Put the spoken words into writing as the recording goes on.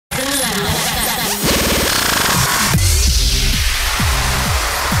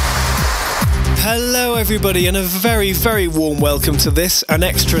Hello everybody, and a very, very warm welcome to this, an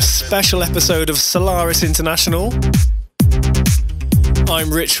extra special episode of Solaris International.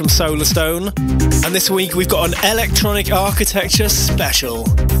 I'm Rich from Solarstone, and this week we've got an electronic architecture special.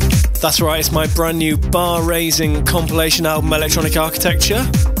 That's right, it's my brand new bar-raising compilation album, Electronic Architecture.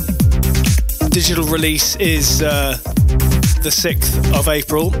 Digital release is the 6th of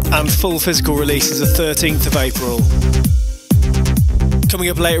April, and full physical release is the 13th of April. Coming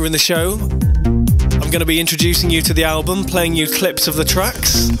up later in the show, I'm going to be introducing you to the album, playing you clips of the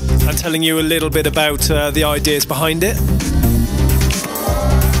tracks, and telling you a little bit about the ideas behind it.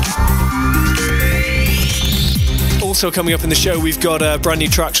 Also coming up in the show, we've got brand new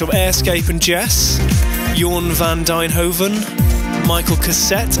tracks from Airscape and Jess, Jorn van Dijnhoven, Michael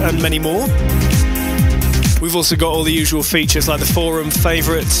Cassette, and many more. We've also got all the usual features like the forum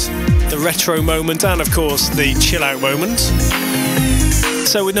favourites, the retro moment, and of course the chill out moment.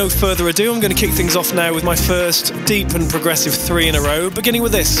 So with no further ado, I'm going to kick things off now with my first deep and progressive 3 in a row, beginning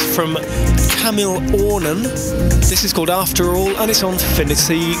with this from Camille Ornan. This is called After All, and it's on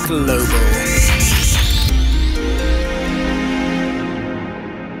Finity Global.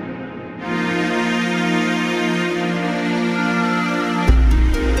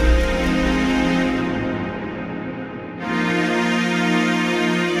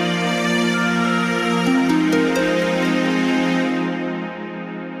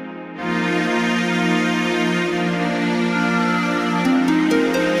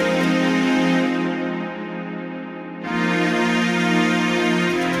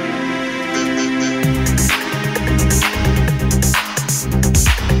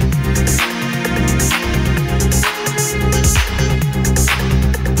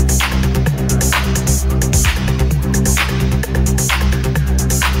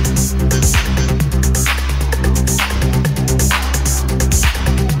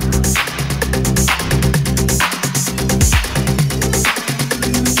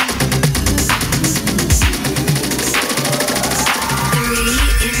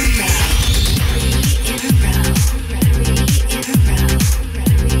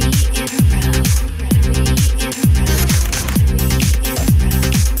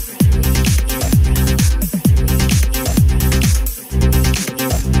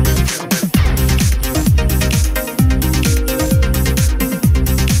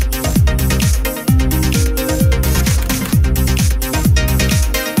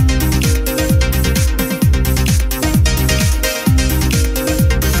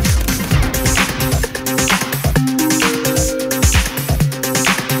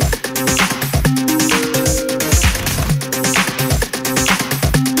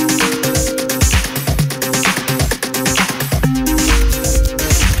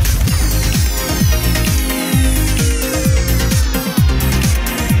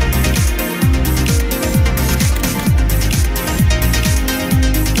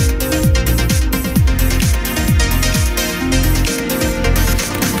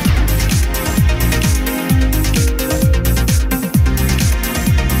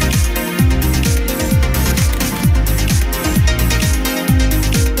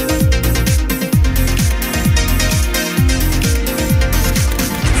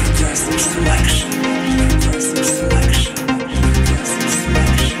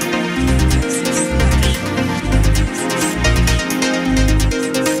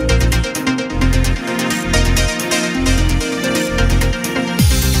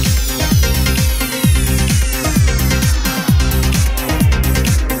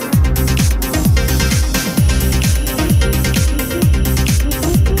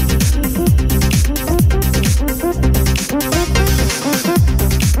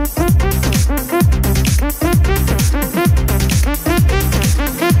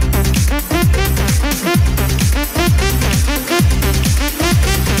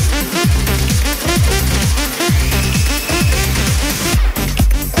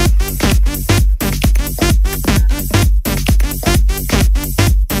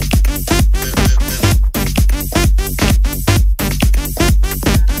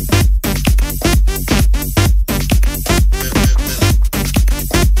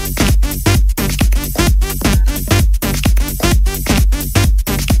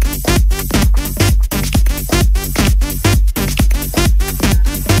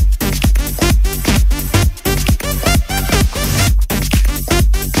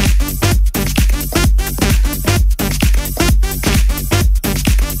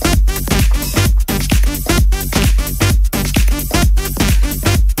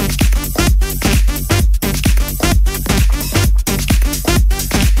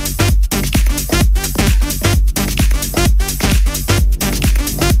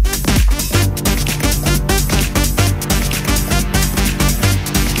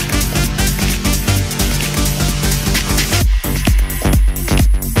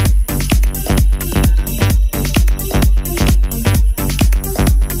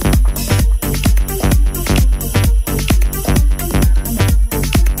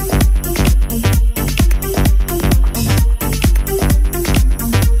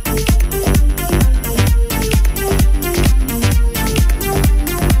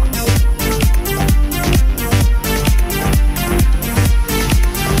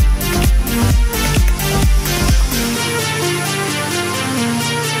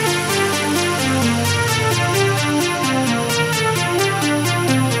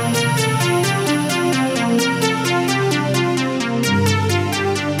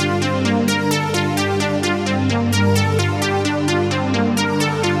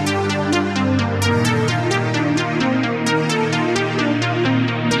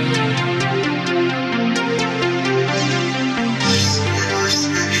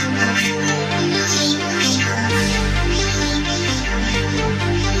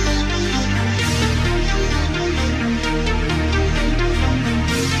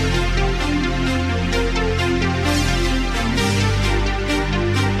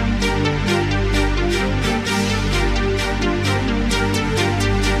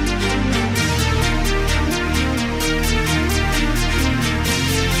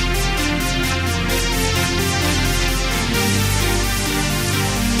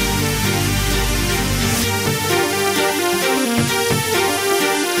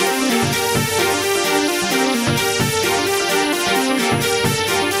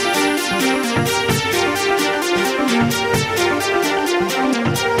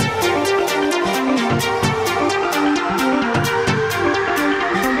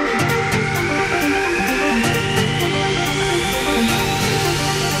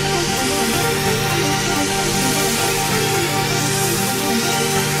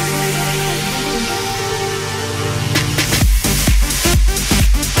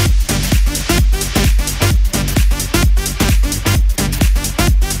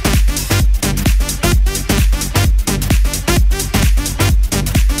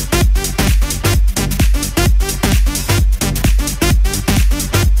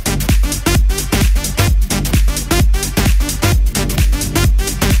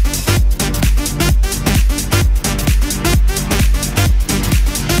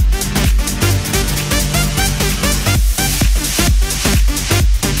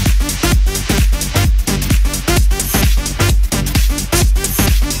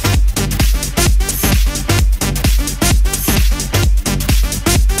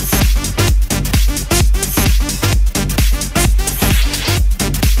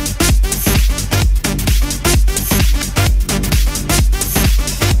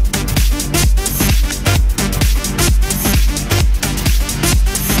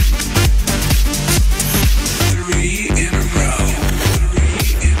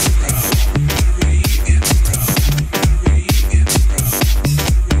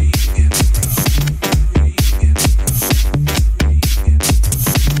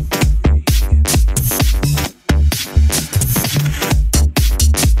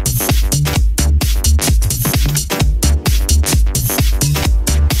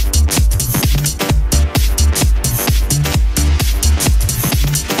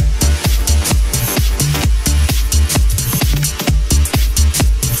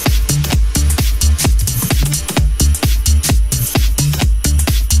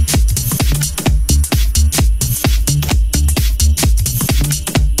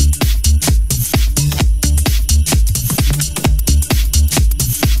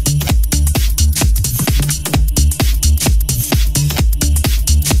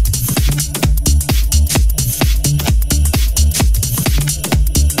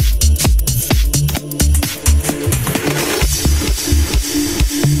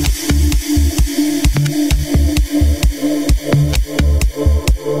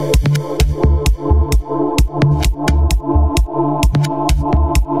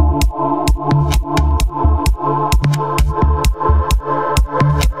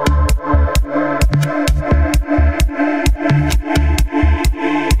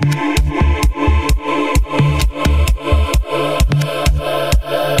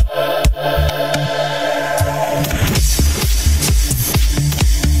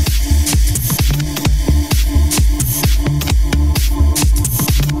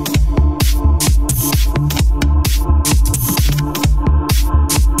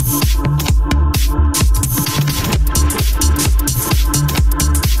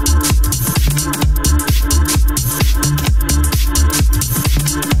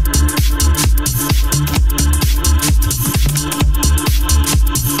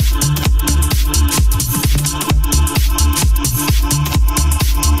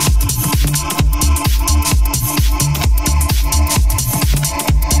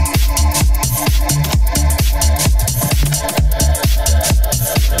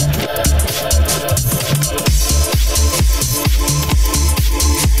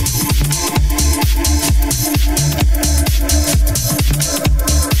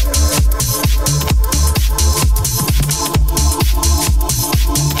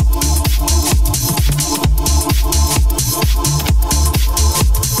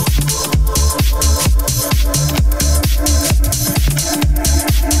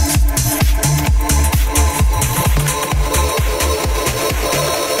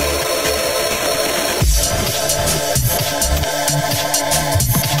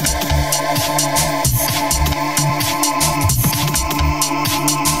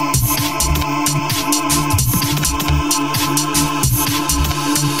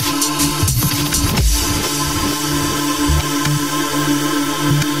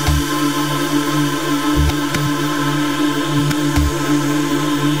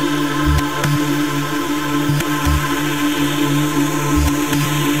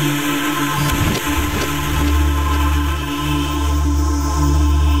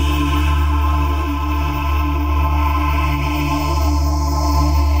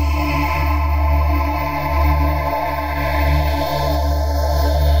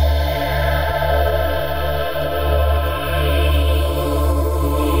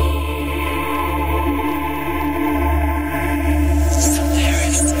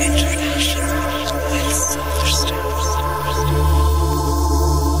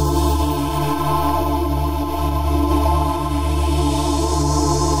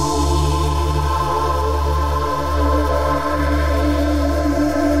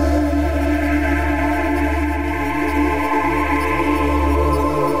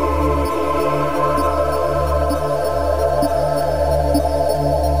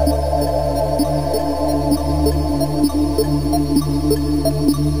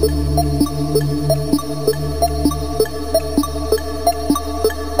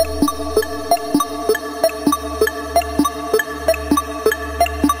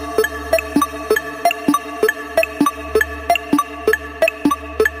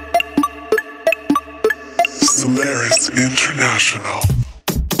 Solaris International.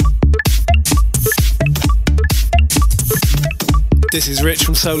 This is Rich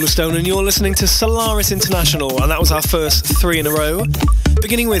from Solarstone and you're listening to Solaris International, and that was our first three in a row.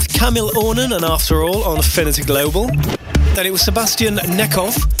 Beginning with Kamil Ornan and After All on Affinity Global. Then it was Sebastian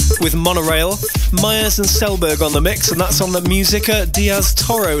Nekov with Monorail, Myers and Selberg on the mix, and that's on the Musica Diaz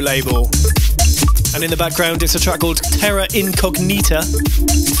Toro label. And in the background it's a track called Terra Incognita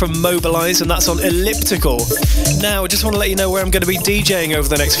from Mobilize, and that's on Elliptical. Now I just want to let you know where I'm going to be DJing over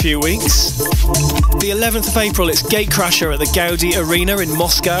the next few weeks. The 11th of April it's Gatecrasher at the Gaudi Arena in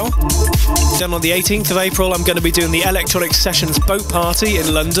Moscow. Then on the 18th of April I'm going to be doing the Electronic Sessions Boat Party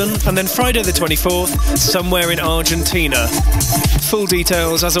in London, and then Friday the 24th somewhere in Argentina. Full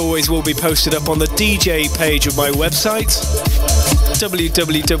details as always will be posted up on the DJ page of my website,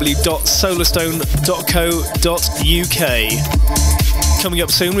 www.solarstone.co.uk. Coming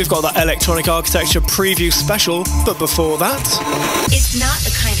up soon, we've got that Electronic Architecture preview special, but before that... It's not the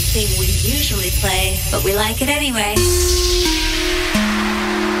kind of thing we usually play, but we like it anyway.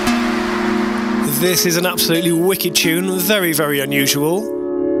 This is an absolutely wicked tune, very, very unusual.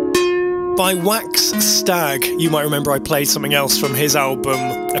 By Wax Stag. You might remember I played something else from his album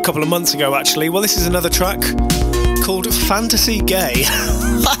a couple of months ago, actually. Well, this is another track called Fantasy Gay.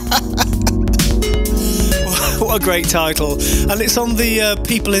 What a great title. And it's on the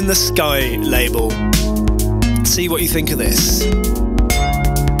People in the Sky label. See what you think of this.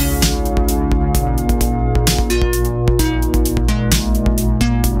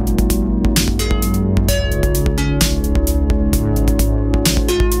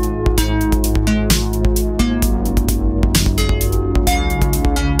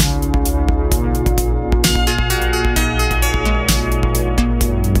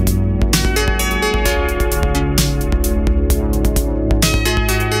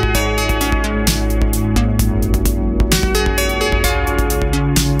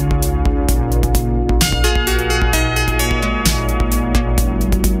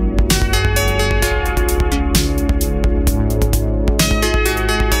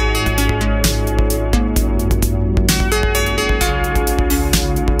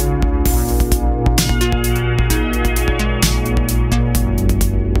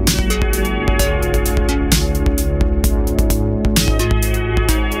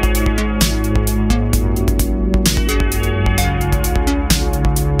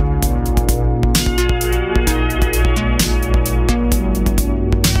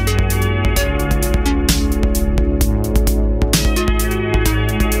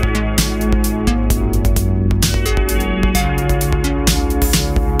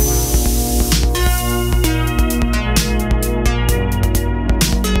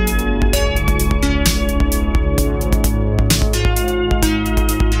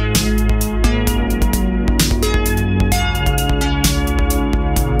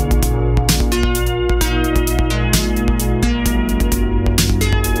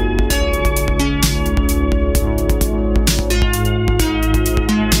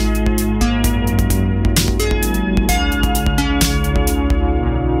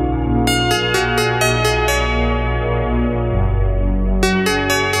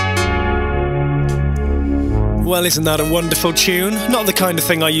 Well, isn't that a wonderful tune? Not the kind of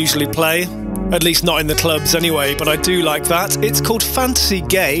thing I usually play, at least not in the clubs anyway, but I do like that. It's called Fantasy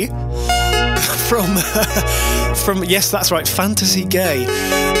Gay from yes, that's right, Fantasy Gay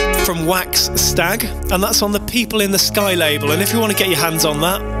from Wax Stag, and that's on the People in the Sky label. And if you want to get your hands on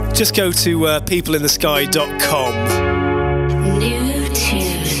that, just go to peopleinthesky.com. New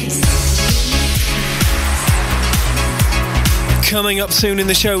tunes. Coming up soon in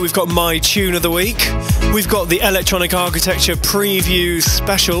the show, we've got my tune of the week. We've got the Electronic Architecture Preview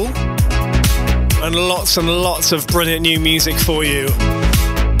Special, and lots of brilliant new music for you.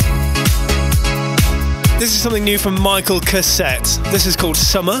 This is something new from Michael Cassette. This is called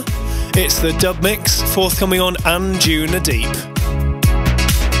Summer. It's the dub mix, forthcoming on Anjuna Deep.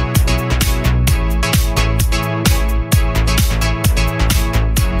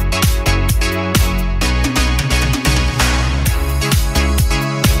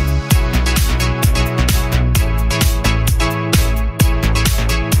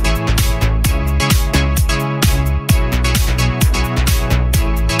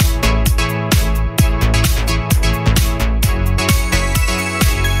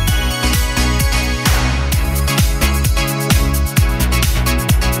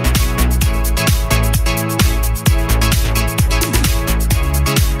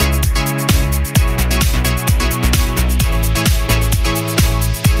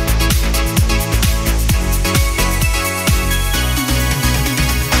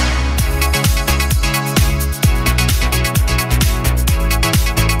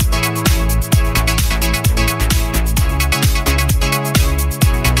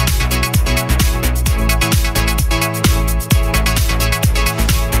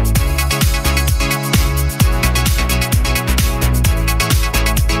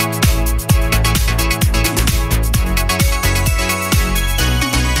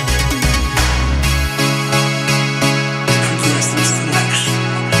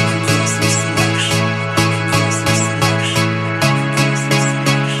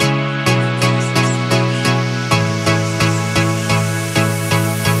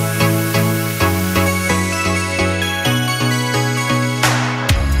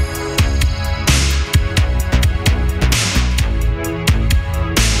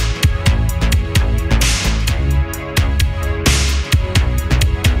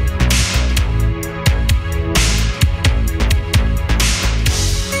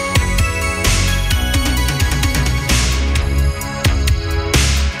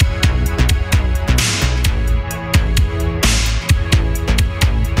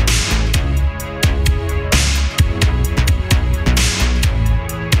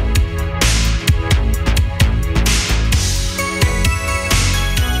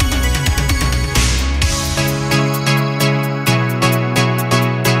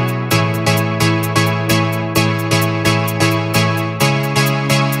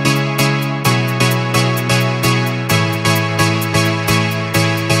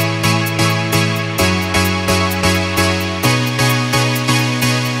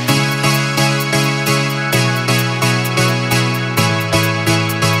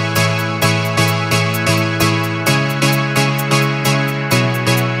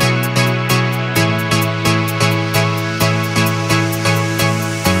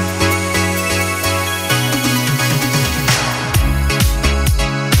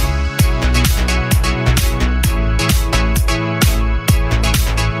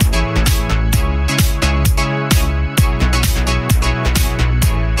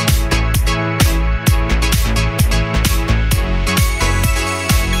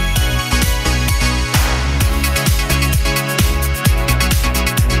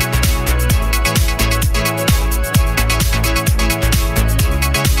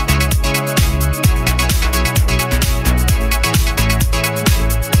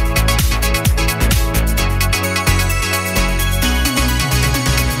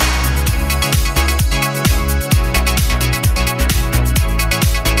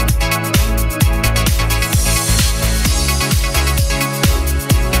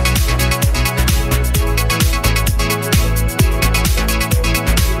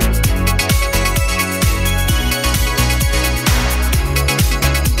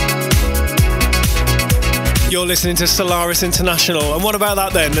 You're listening to Solaris International. And what about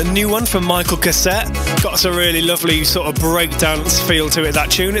that then? A new one from Michael Cassette. Got us a really lovely sort of breakdance feel to it, that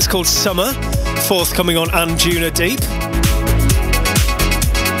tune. It's called Summer, forthcoming on Anjuna Deep.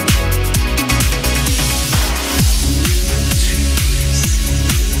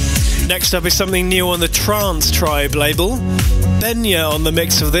 Next up is something new on the Trance Tribe label. Benya on the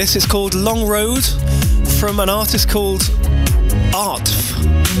mix of this. It's called Long Road, from an artist called Art.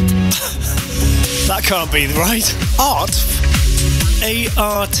 That can't be right. Art?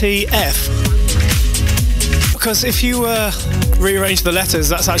 A-R-T-F. Because if you rearrange the letters,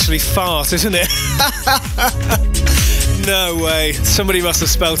 that's actually fart, isn't it? No way. Somebody must have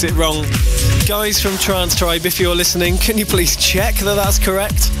spelt it wrong. Guys from Trance Tribe, if you're listening, can you please check that that's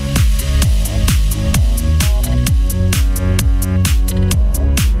correct?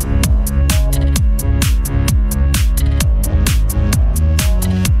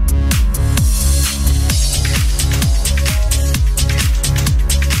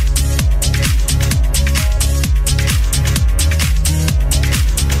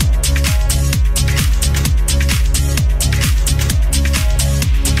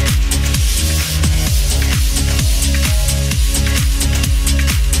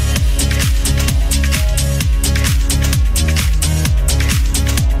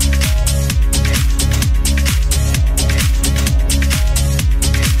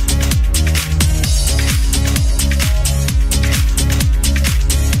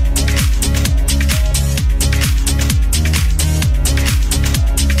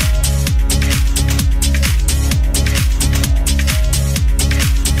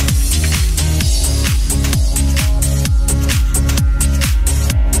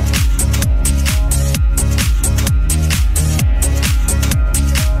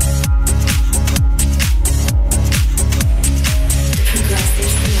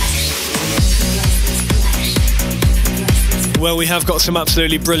 Well, we have got some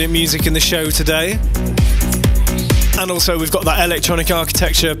absolutely brilliant music in the show today. And also we've got that electronic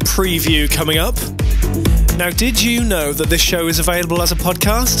architecture preview coming up. Now, did you know that this show is available as a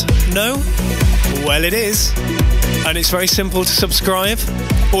podcast? No? Well, it is. And it's very simple to subscribe.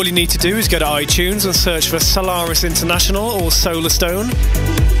 All you need to do is go to iTunes and search for Solaris International or Solarstone.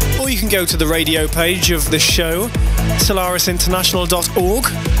 Or you can go to the radio page of this show, solarisinternational.org.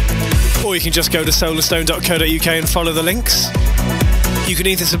 Or you can just go to solarstone.co.uk and follow the links. You can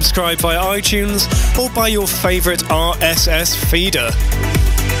either subscribe via iTunes or by your favourite RSS feeder.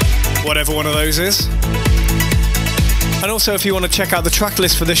 Whatever one of those is. And also, if you want to check out the track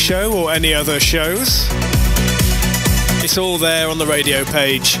list for this show or any other shows, it's all there on the radio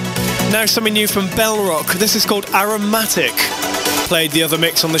page. Now something new from Bellrock. This is called Aromatic. Played the other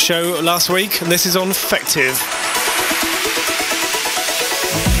mix on the show last week, and this is on Effective.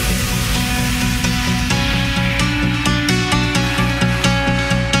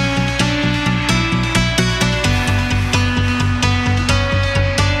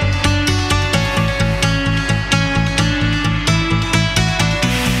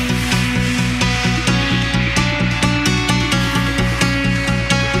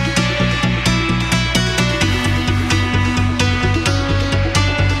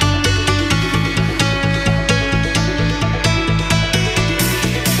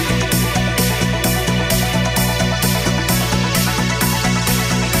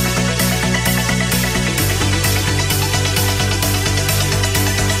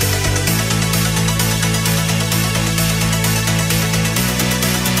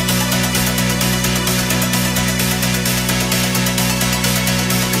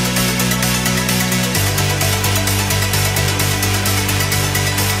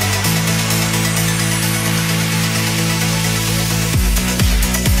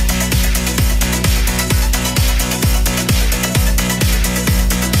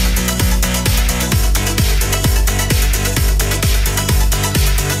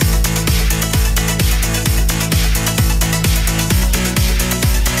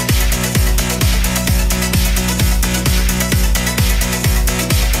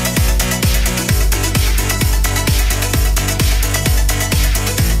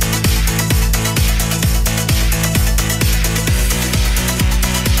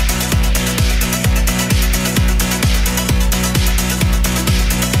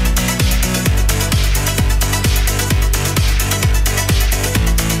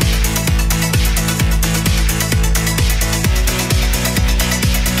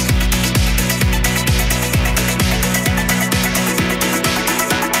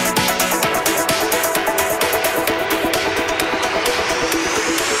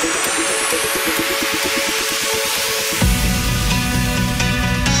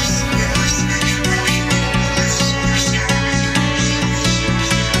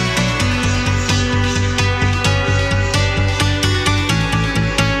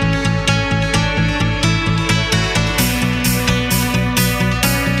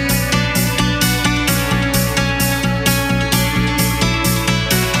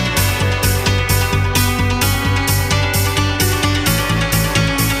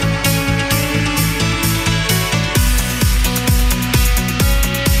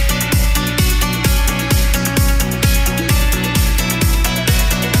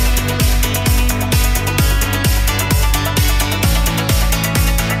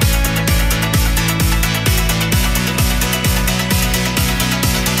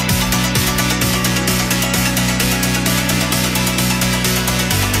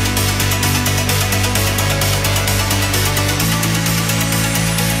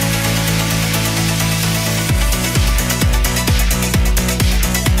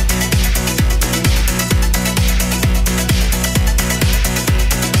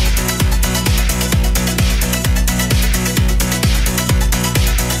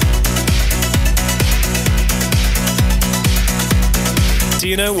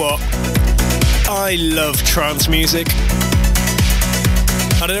 you know what? I love trance music.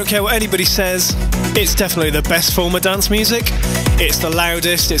 And I don't care what anybody says, it's definitely the best form of dance music. It's the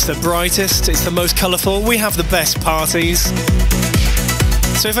loudest, it's the brightest, it's the most colourful. We have the best parties.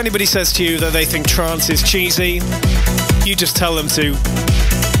 So if anybody says to you that they think trance is cheesy, you just tell them to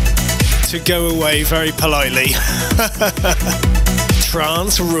go away very politely.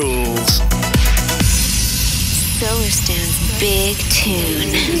 Trance rules. Solarstone's big tune.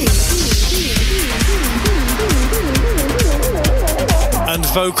 And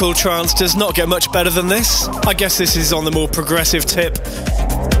vocal trance does not get much better than this. I guess this is on the more progressive tip.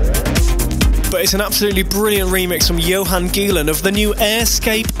 But it's an absolutely brilliant remix from Johan Gielen of the new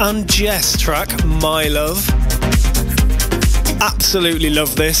Airscape and Jess track, My Love. Absolutely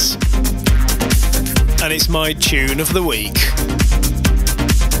love this. And it's my tune of the week.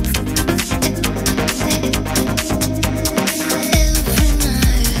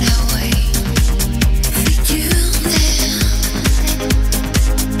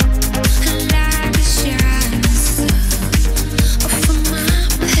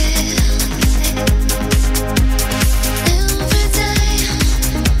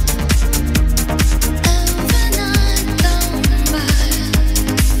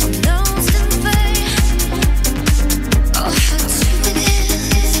 Oh,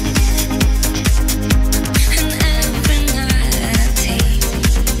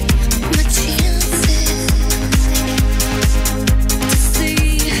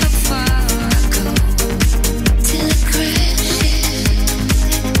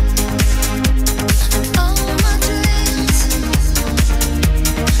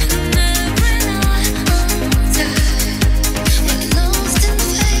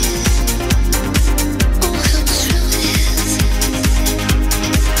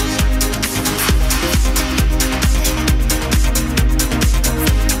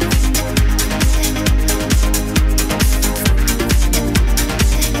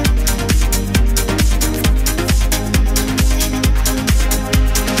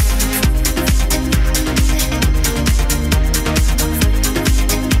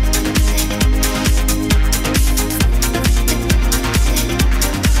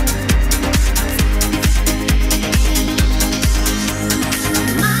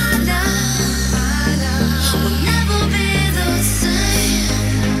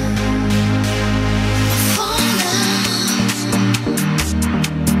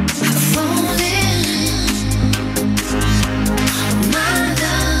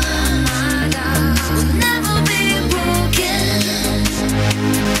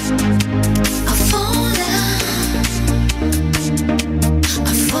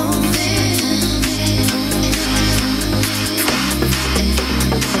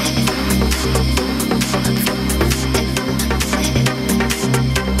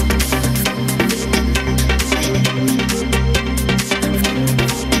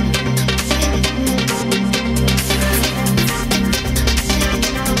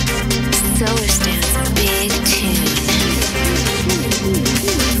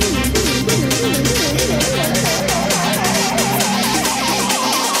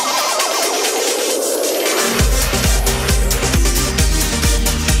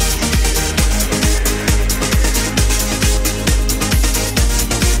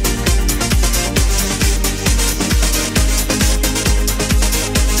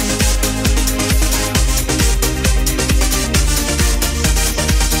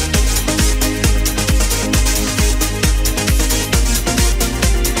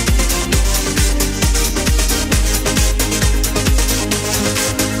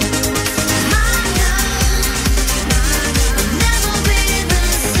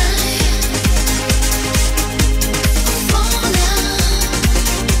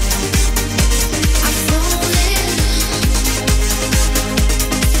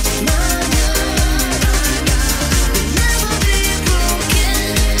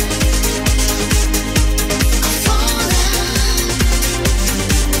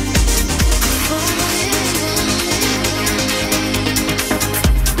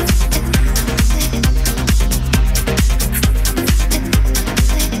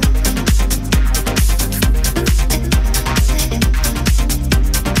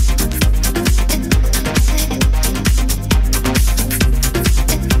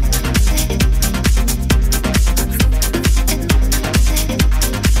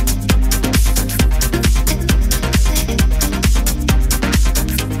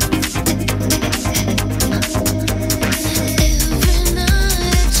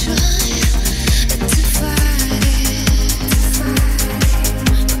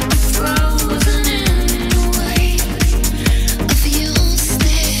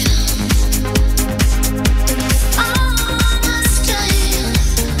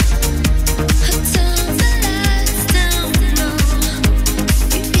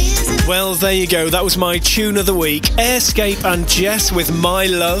 Well, there you go. That was my tune of the week. Airscape and Jess with My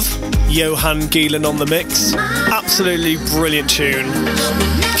Love. Johan Gielen on the mix. Absolutely brilliant tune.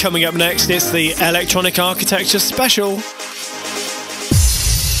 Coming up next, it's the Electronic Architecture Special.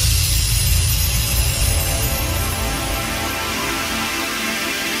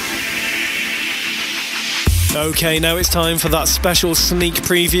 Okay, now it's time for that special sneak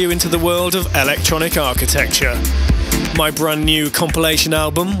preview into the world of electronic architecture. My brand new compilation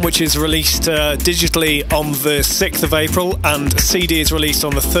album, which is released digitally on the 6th of April and CD is released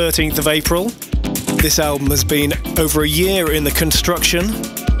on the 13th of April. This album has been over a year in the construction,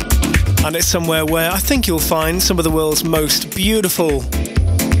 and it's somewhere where I think you'll find some of the world's most beautiful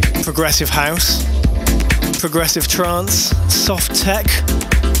progressive house, progressive trance, soft tech,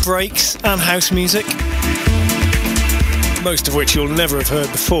 breaks and house music, most of which you'll never have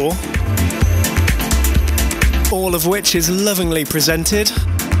heard before. All of which is lovingly presented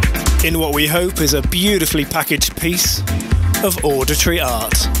in what we hope is a beautifully packaged piece of auditory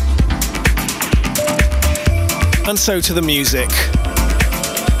art. And so to the music.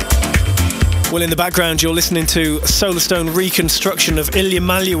 Well, in the background you're listening to a Solarstone reconstruction of Ilya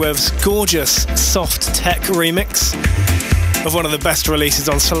Malyuev's gorgeous soft tech remix of one of the best releases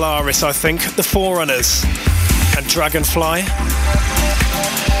on Solaris, I think, The Forerunners and Dragonfly.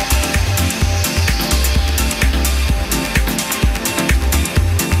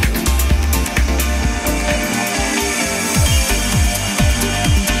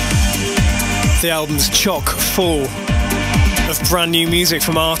 The album's chock full of brand new music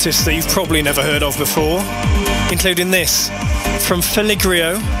from artists that you've probably never heard of before, including this from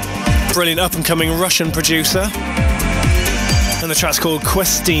Filigrio, brilliant up-and-coming Russian producer, and the track's called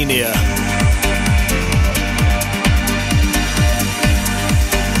Questinia.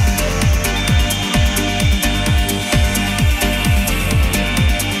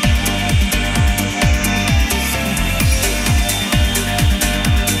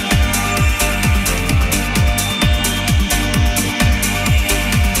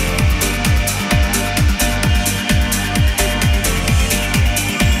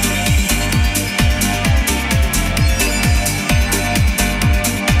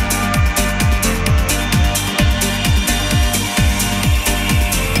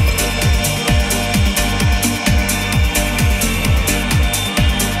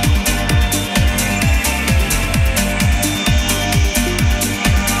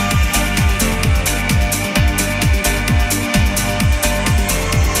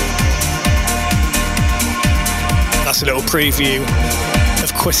 A little preview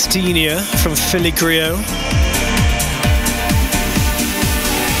of Questinia from Filigrio.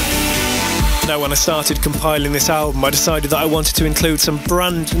 Now, when I started compiling this album, I decided that I wanted to include some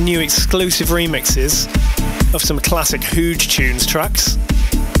brand new exclusive remixes of some classic Hooge Tunes tracks.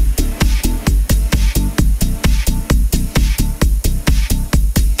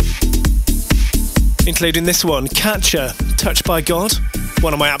 Including this one, Catcher, Touched by God,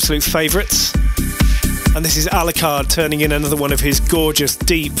 one of my absolute favourites. And this is Alucard turning in another one of his gorgeous,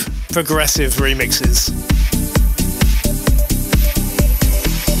 deep, progressive remixes.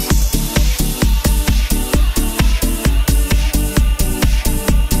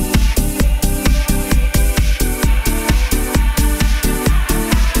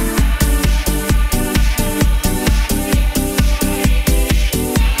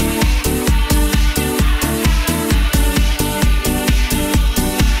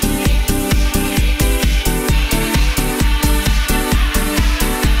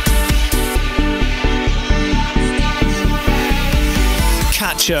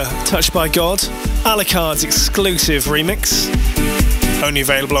 Touched by God, Alucard's exclusive remix, only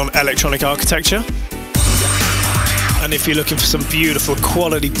available on Electronic Architecture. And if you're looking for some beautiful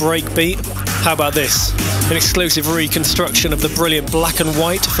quality breakbeat, how about this? An exclusive reconstruction of the brilliant Black and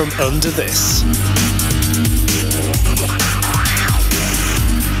White from Under This.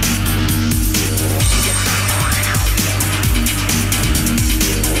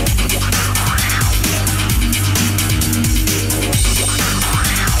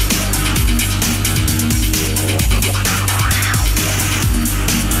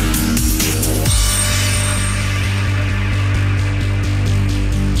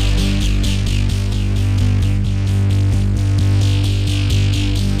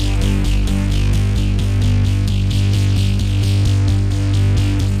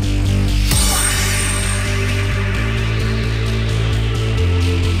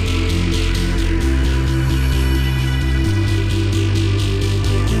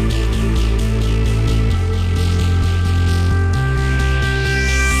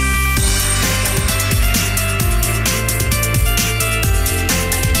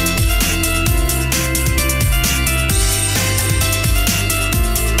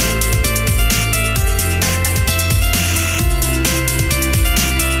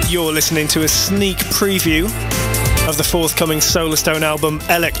 You're listening to a sneak preview of the forthcoming Solarstone album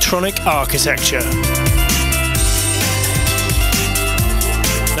Electronic Architecture.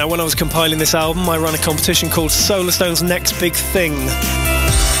 Now, when I was compiling this album, I ran a competition called Solarstone's Next Big Thing.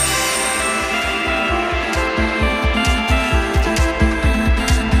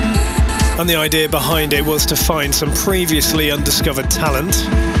 And the idea behind it was to find some previously undiscovered talent.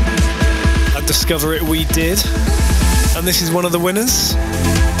 And discover it we did. And this is one of the winners.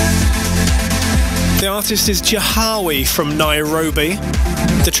 The artist is Jahawi from Nairobi.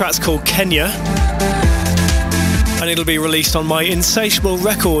 The track's called Kenya. And it'll be released on my Insatiable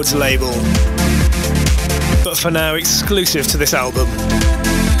Records label. But for now, exclusive to this album.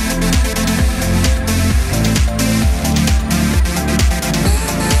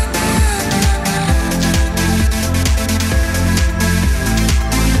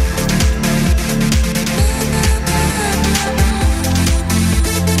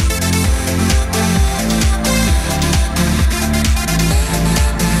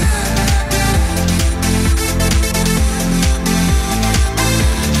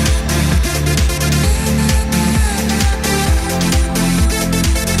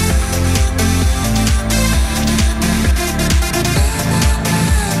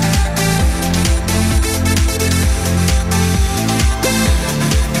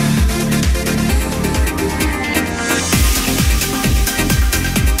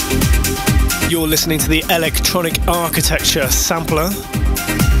 You're listening to the Electronic Architecture sampler.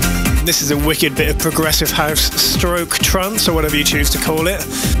 This is a wicked bit of progressive house stroke trance, or whatever you choose to call it.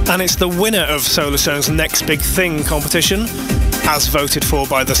 And it's the winner of Solarstone's Next Big Thing competition, as voted for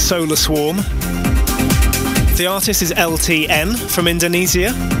by the Solar Swarm. The artist is LTN from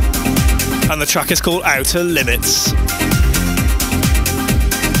Indonesia, and the track is called Outer Limits.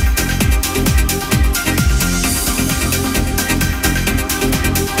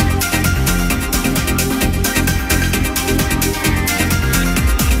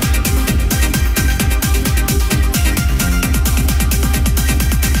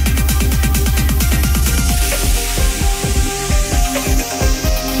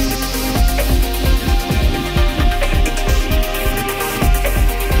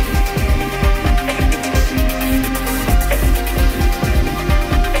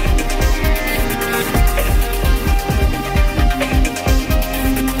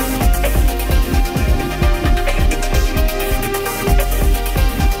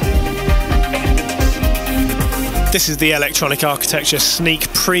 This is the Electronic Architecture sneak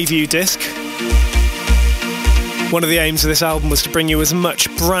preview disc. One of the aims of this album was to bring you as much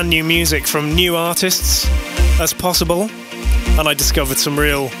brand new music from new artists as possible, and I discovered some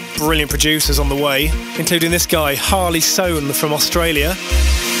real brilliant producers on the way, including this guy, Harley Sohn from Australia.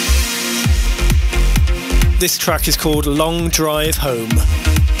 This track is called Long Drive Home.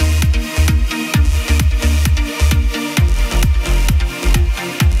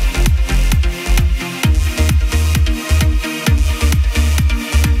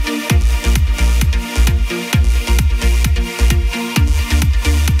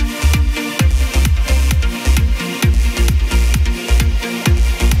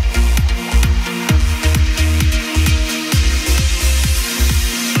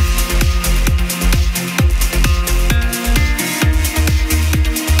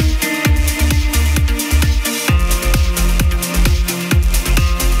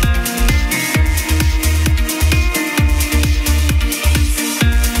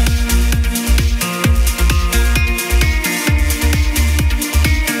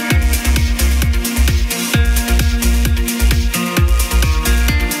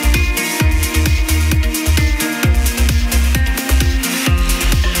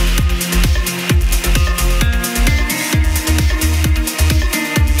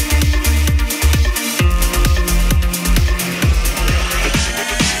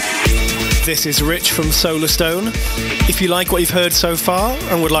 This is Rich from Solarstone. If you like what you've heard so far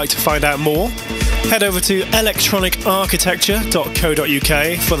and would like to find out more, head over to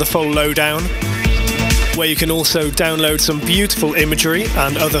electronicarchitecture.co.uk for the full lowdown, where you can also download some beautiful imagery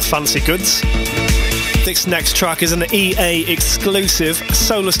and other fancy goods. This next track is an EA exclusive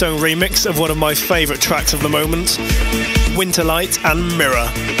Solarstone remix of one of my favourite tracks of the moment, Winterlight and Mirror.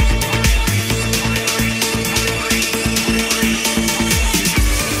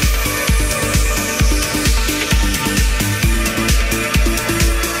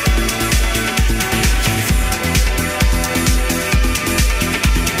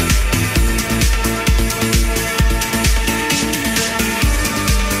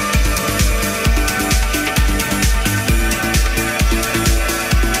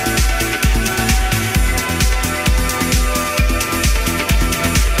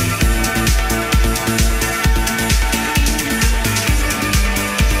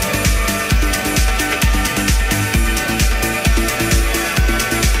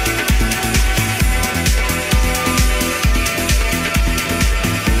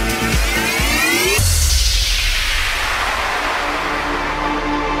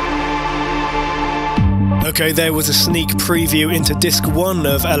 Okay, there was a sneak preview into Disc 1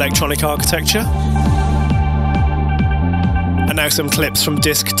 of Electronic Architecture. And now some clips from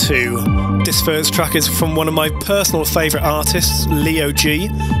Disc 2. This first track is from one of my personal favourite artists, Leo G.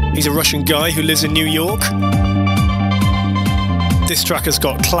 He's a Russian guy who lives in New York. This track has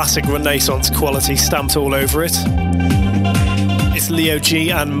got classic Renaissance quality stamped all over it. It's Leo G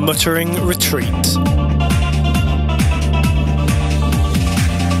and Muttering Retreat.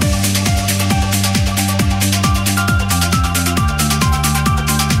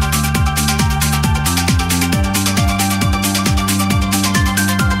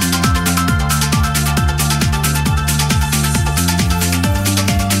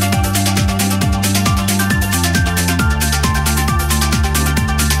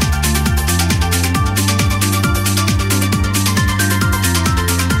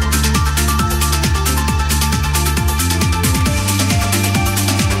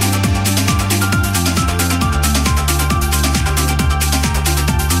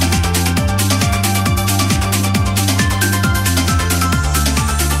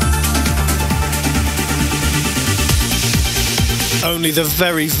 Only the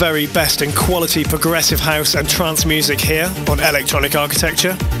very, very best in quality progressive house and trance music here on Electronic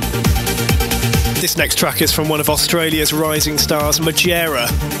Architecture. This next track is from one of Australia's rising stars, Majera.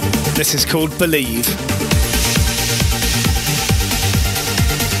 This is called Believe.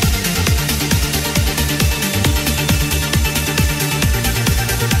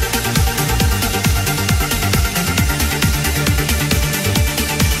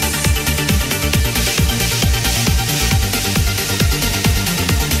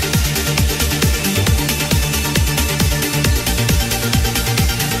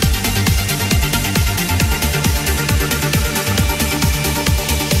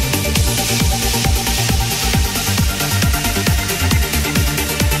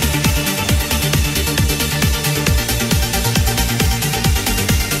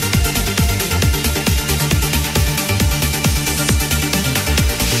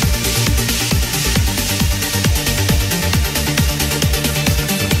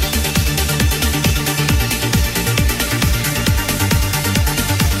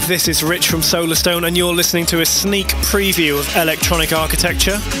 This is Rich from Solarstone, and you're listening to a sneak preview of Electronic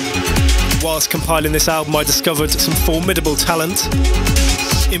Architecture. Whilst compiling this album, I discovered some formidable talent.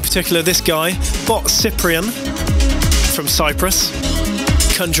 In particular, this guy, Bot Cyprian from Cyprus,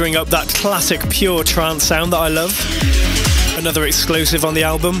 conjuring up that classic pure trance sound that I love. Another exclusive on the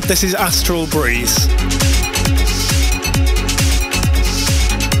album. This is Astral Breeze.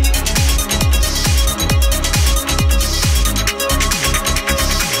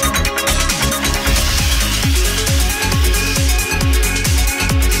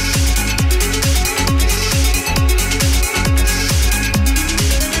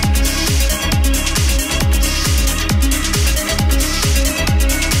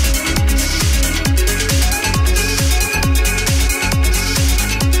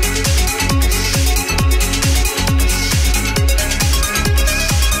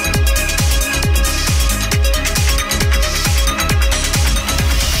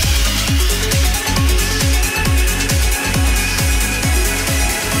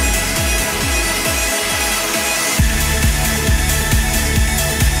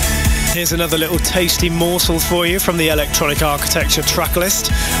 Here's another little tasty morsel for you from the Electronic Architecture track list.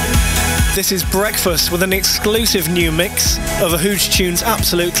 This is Breakfast with an exclusive new mix of a Hooge Tunes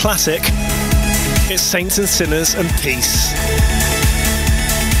absolute classic. It's Saints and Sinners and Peace.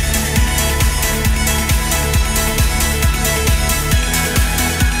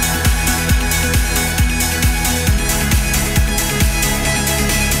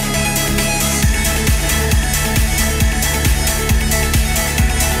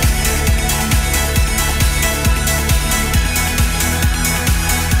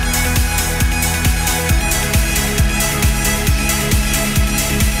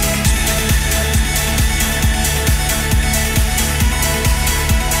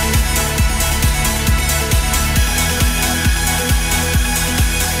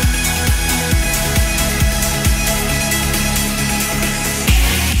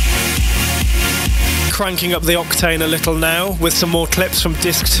 Cranking up the octane a little now with some more clips from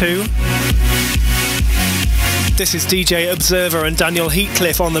Disc 2. This is DJ Observer and Daniel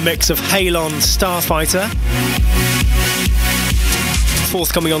Heathcliff on the mix of Halon Starfighter,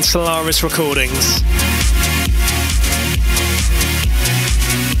 forthcoming on Solaris Recordings.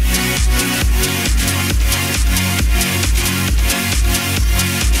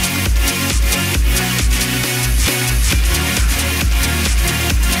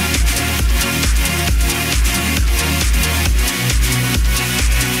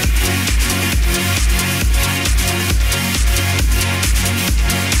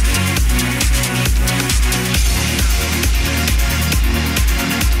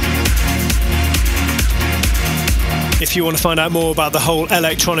 If you want to find out more about the whole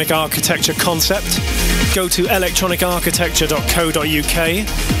electronic architecture concept, go to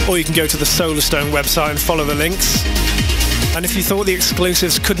electronicarchitecture.co.uk, or you can go to the Solarstone website and follow the links. And if you thought the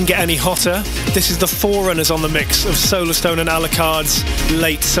exclusives couldn't get any hotter, this is the forerunners on the mix of Solarstone and Alucard's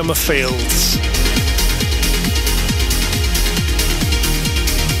Late Summer Fields.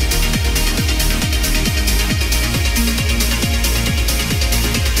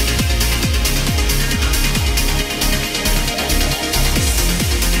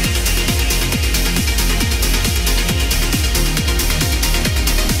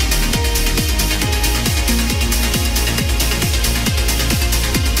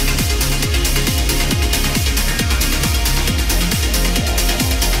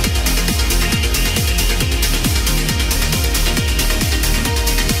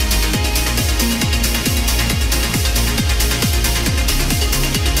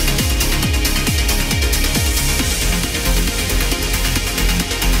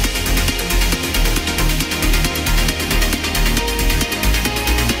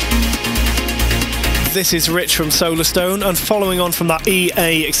 This is Rich from Solarstone, and following on from that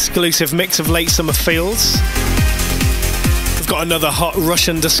EA exclusive mix of Late Summer Fields, we've got another hot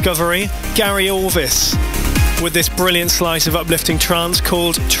Russian discovery, Gary Orvis, with this brilliant slice of uplifting trance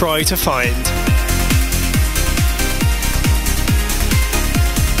called Try to Find.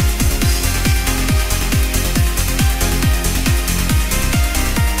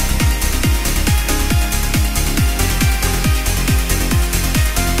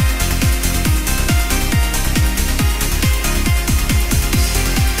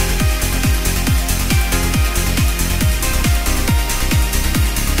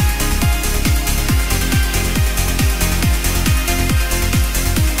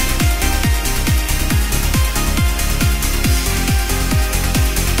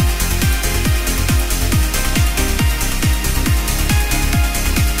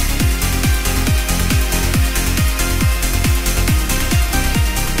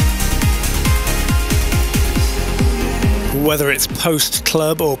 Whether it's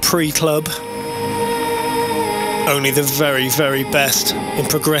post-club or pre-club, only the very, very best in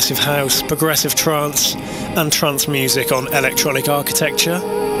progressive house, progressive trance and trance music on electronic architecture.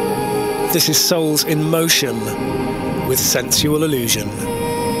 This is Souls in Motion with Sensual Illusion.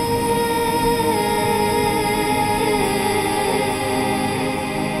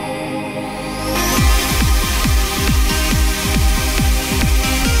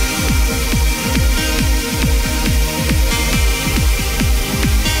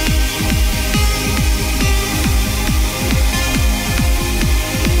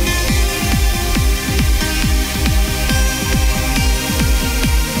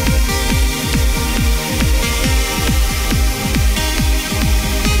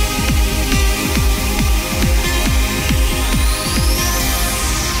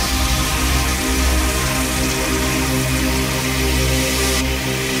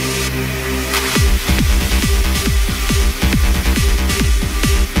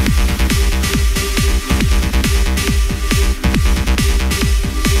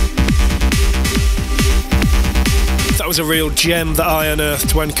 Was a real gem that I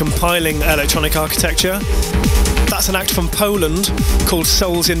unearthed when compiling electronic architecture. That's an act from Poland called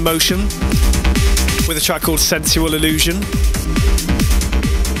Souls in Motion, with a track called Sensual Illusion.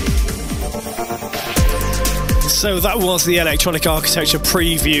 So that was the electronic architecture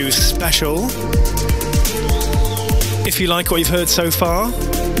preview special. If you like what you've heard so far,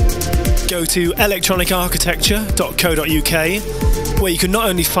 go to electronicarchitecture.co.uk, where you can not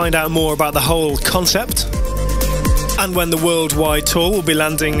only find out more about the whole concept and when the worldwide tour will be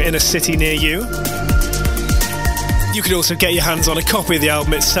landing in a city near you. You can also get your hands on a copy of the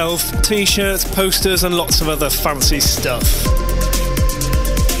album itself, t-shirts, posters and lots of other fancy stuff.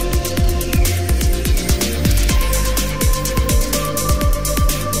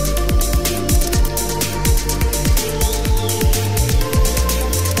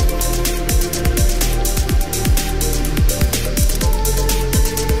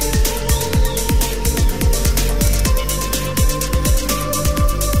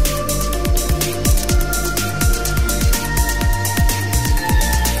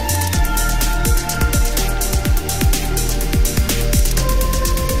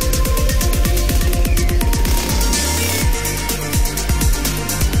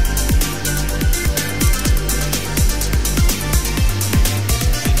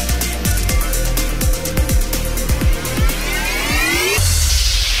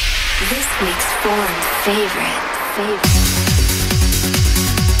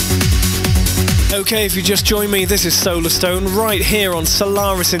 Okay, if you just joined me, this is Solarstone right here on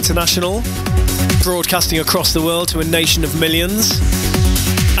Solaris International. broadcasting across the world to a nation of millions.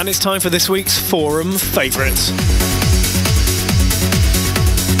 And it's time for this week's Forum Favourite.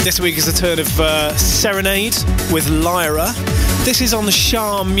 This week is the turn of Serenade with Lyra. This is on the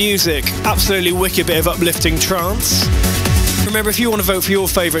Charm Music. Absolutely wicked bit of uplifting trance. Remember, if you want to vote for your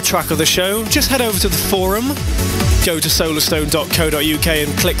favourite track of the show, just head over to the forum, go to solarstone.co.uk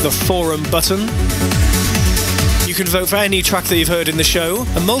and click the forum button. You can vote for any track that you've heard in the show,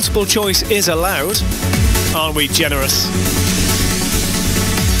 and multiple choice is allowed. Aren't we generous?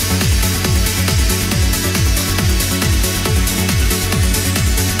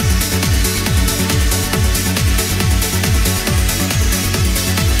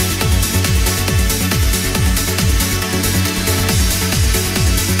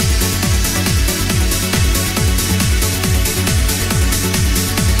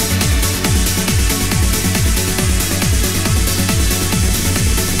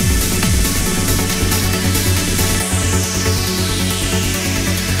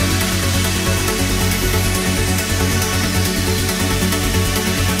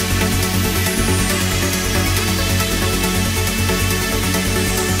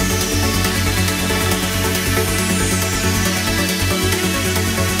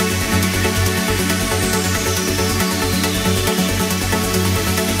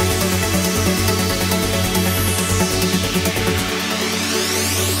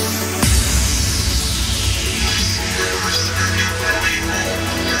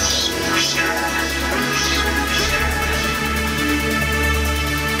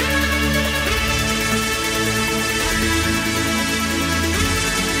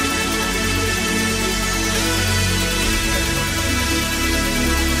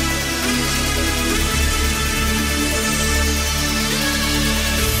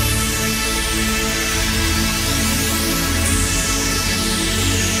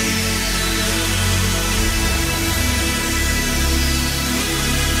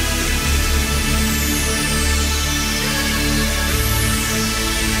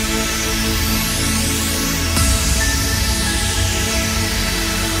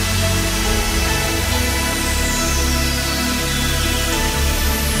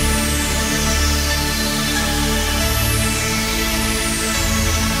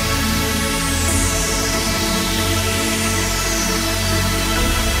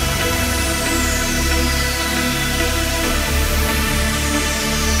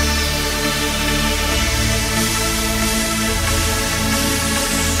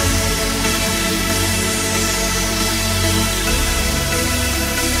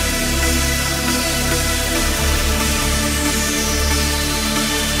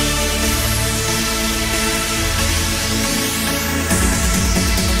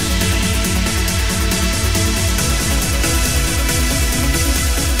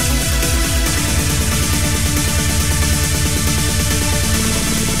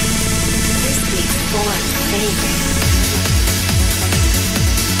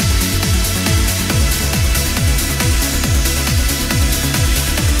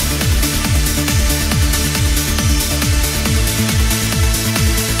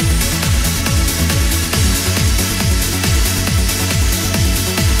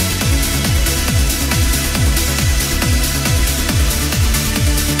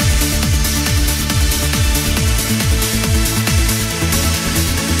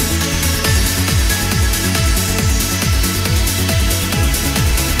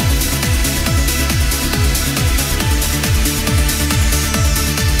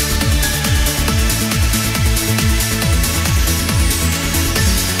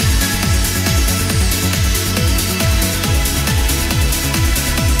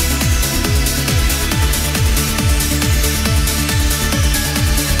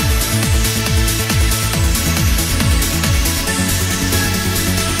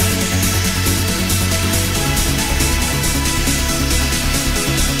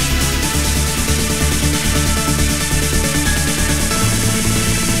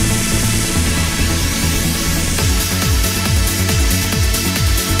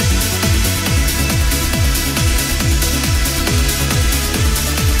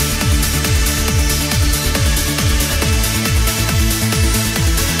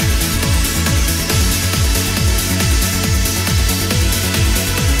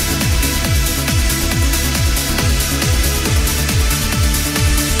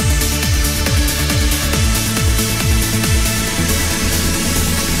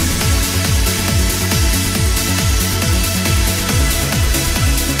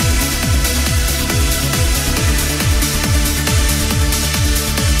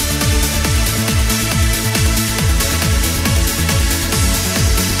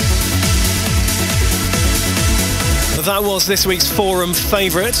 that was this week's forum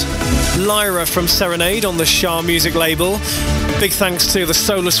favourite, Lyra from Serenade on the Shah Music label. Big thanks to the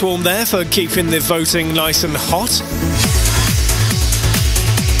Solar Swarm there for keeping the voting nice and hot.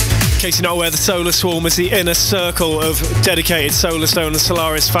 In case you're not aware, the Solar Swarm is the inner circle of dedicated Solarstone and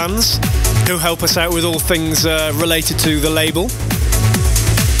Solaris fans who help us out with all things related to the label.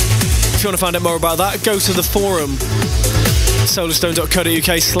 If you want to find out more about that, go to the forum,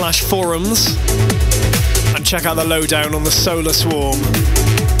 solarstone.co.uk/forums, and check out the lowdown on the Solar Swarm.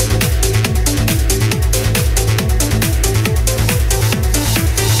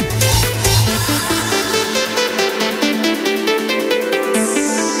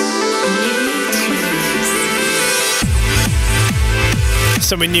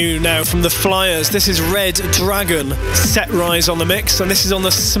 Something new now from the Flyers. This is Red Dragon, Set Rise on the mix, and this is on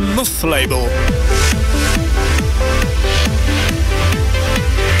the Smooth label.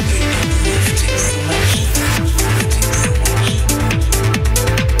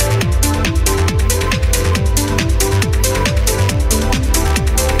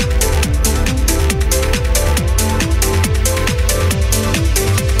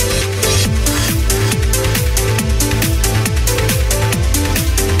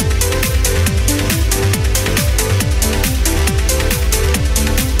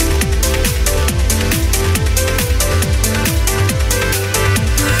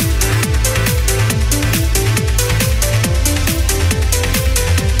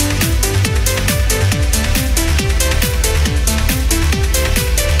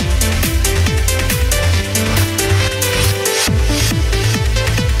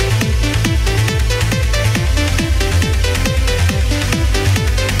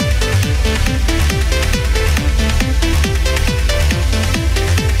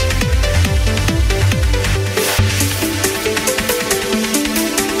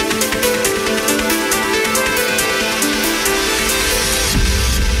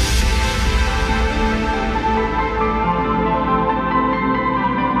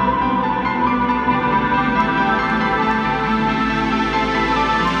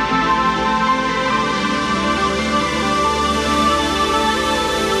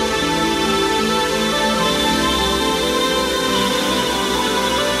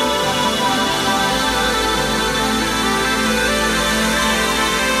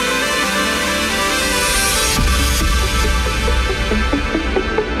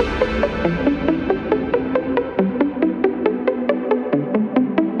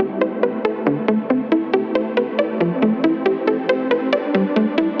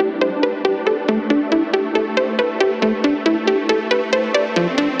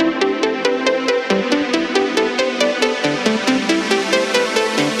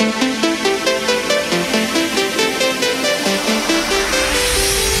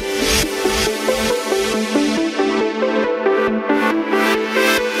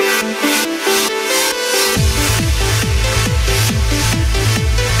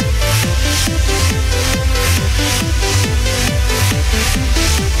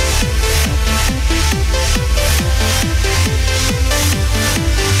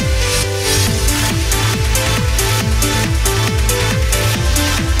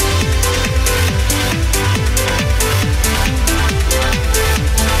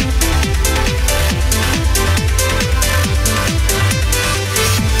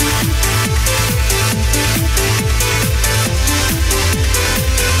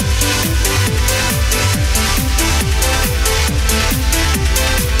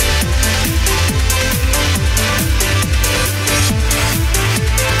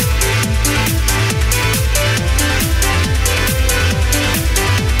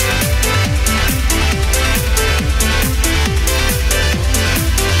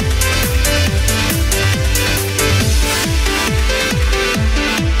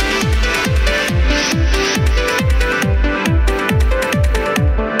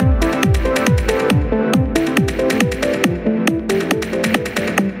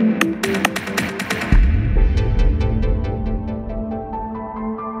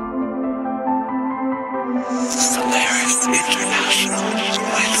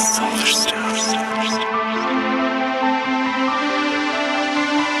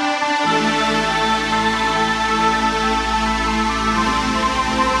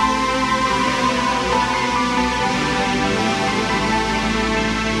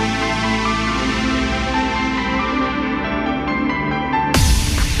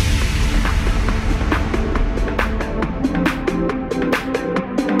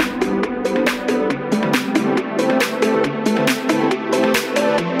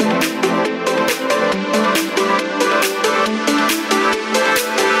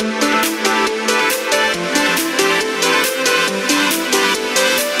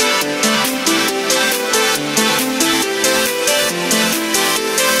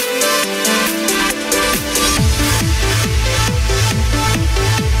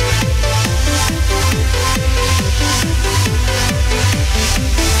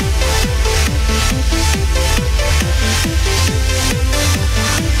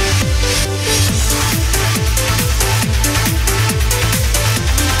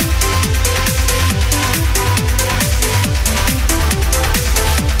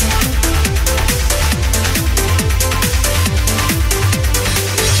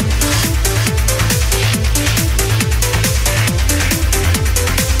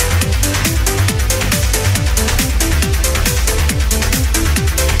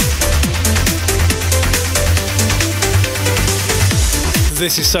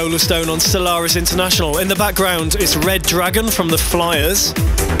 This is Solarstone on Solaris International. In the background, it's Red Dragon from the Flyers.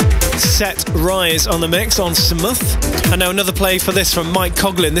 Set Rise on the mix on Smith. And now another play for this from Mike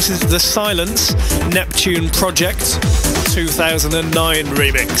Coughlin. This is the Silence Neptune Project 2009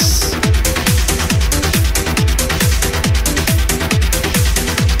 remix.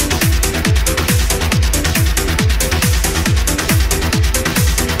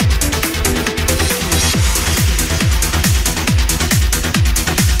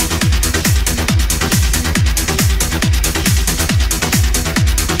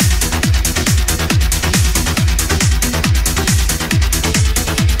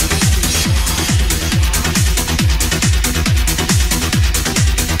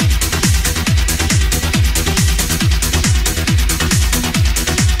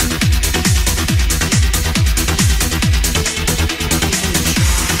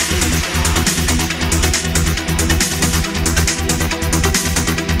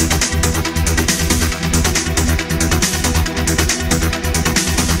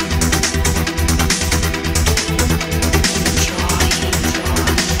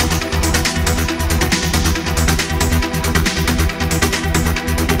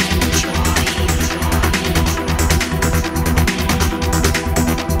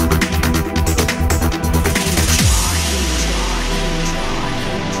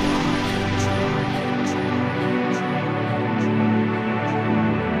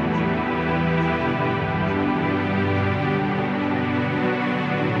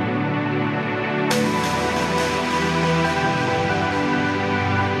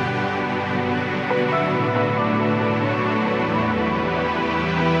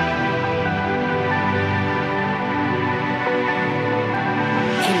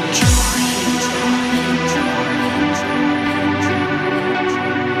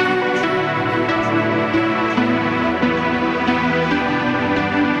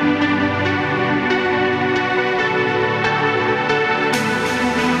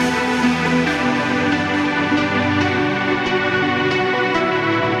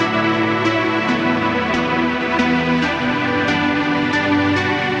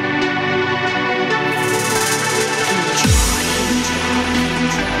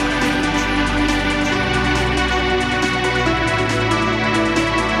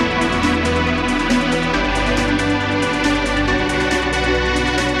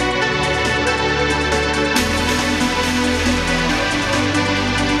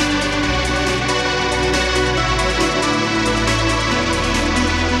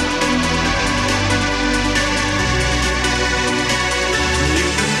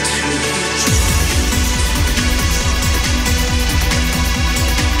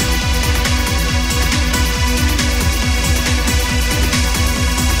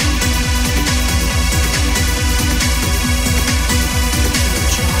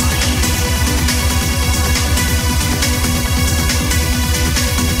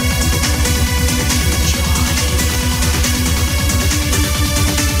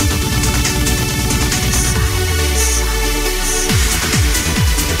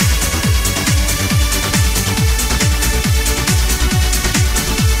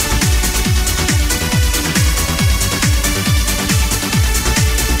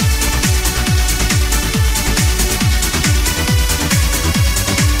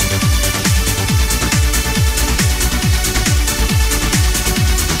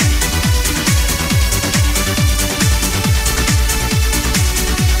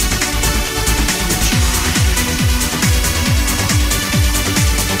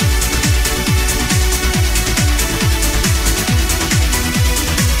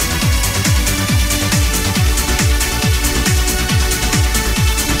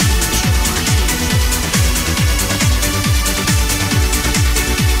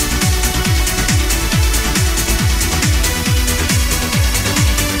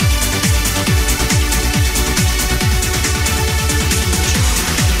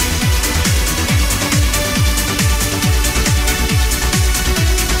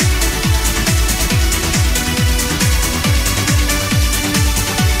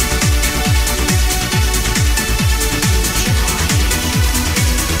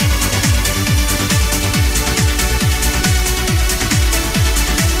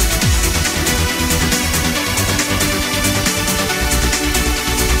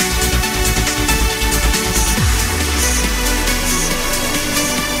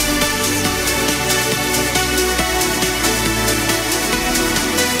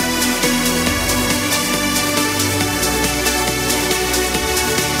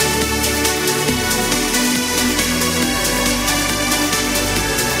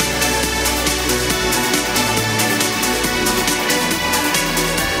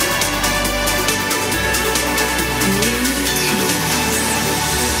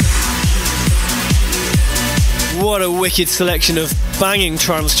 What a wicked selection of banging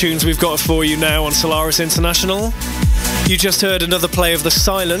trance tunes we've got for you now on Solaris International. You just heard another play of The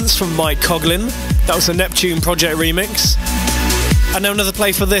Silence from Mike Coughlin. That was a Neptune Project remix. And now another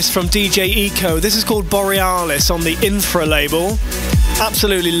play for this from DJ Eco. This is called Borealis on the Infra label.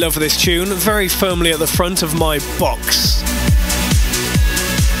 Absolutely love this tune, very firmly at the front of my box.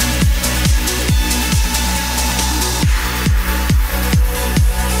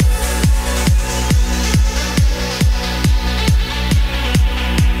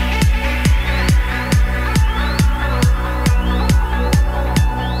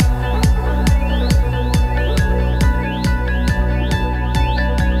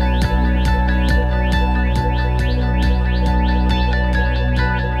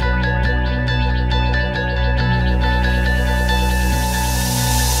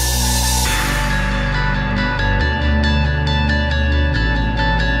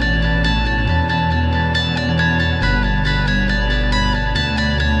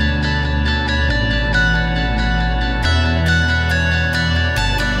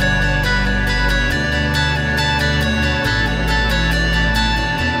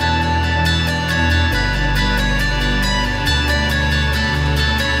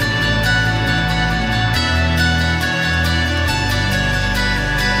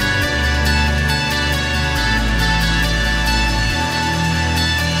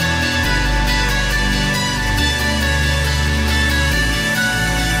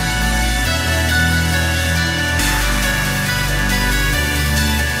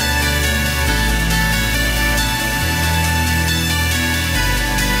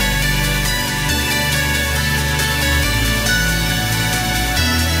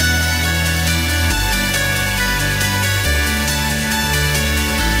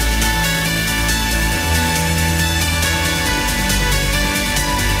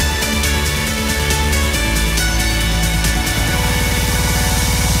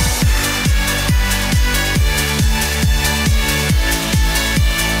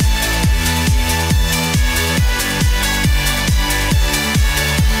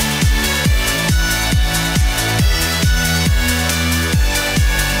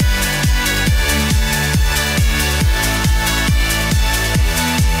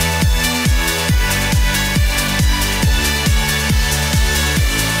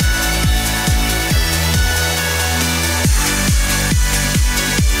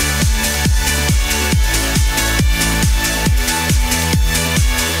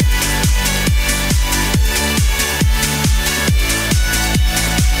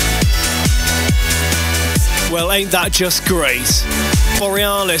 Well, ain't that just great?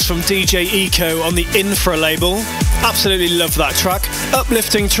 Borealis from DJ Eco on the Infra label. Absolutely love that track.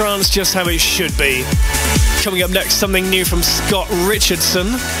 Uplifting trance just how it should be. Coming up next, something new from Scott Richardson.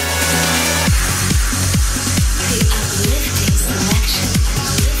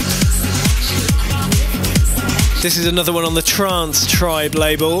 This is another one on the Trance Tribe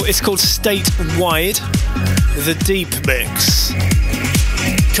label. It's called Statewide, the Deep Mix.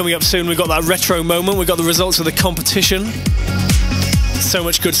 Coming up soon, we've got that retro moment. We've got the results of the competition. So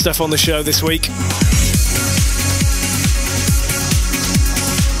much good stuff on the show this week.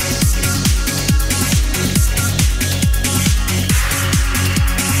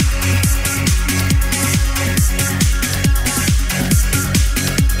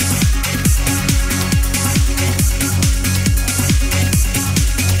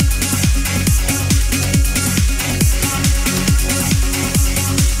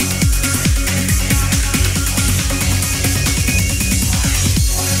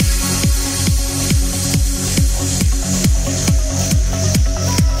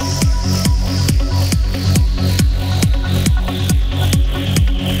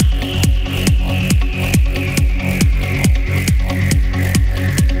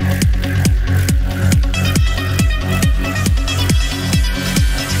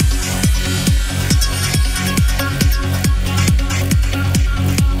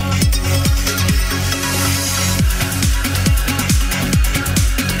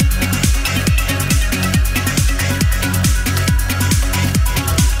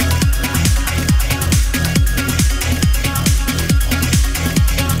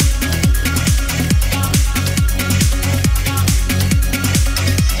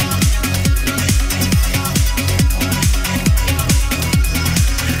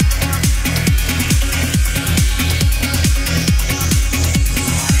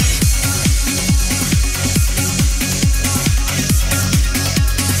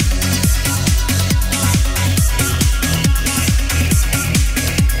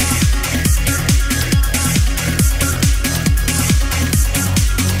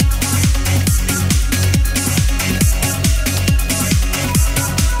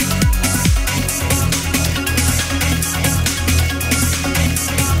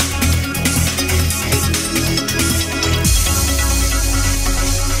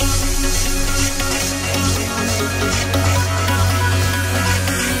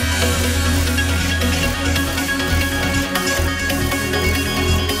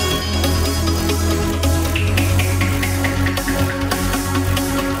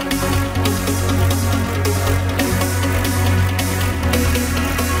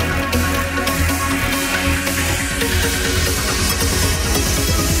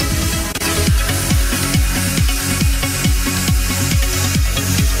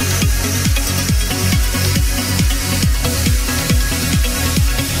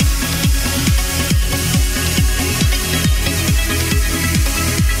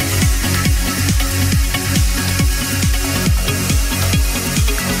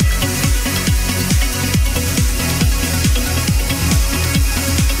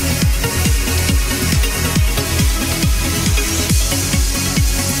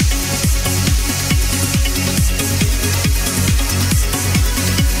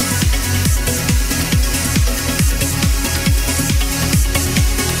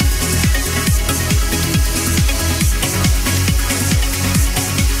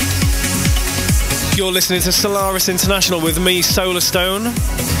 You're listening to Solaris International with me, Solarstone.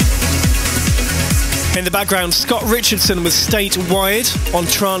 In the background, Scott Richardson with Statewide on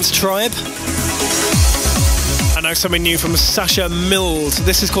Trance Tribe. And now something new from Sasha Mild.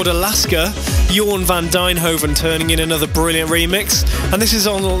 This is called Alaska. Jorn van Dijnhoven turning in another brilliant remix. And this is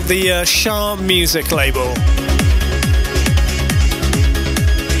on the Shah Music label.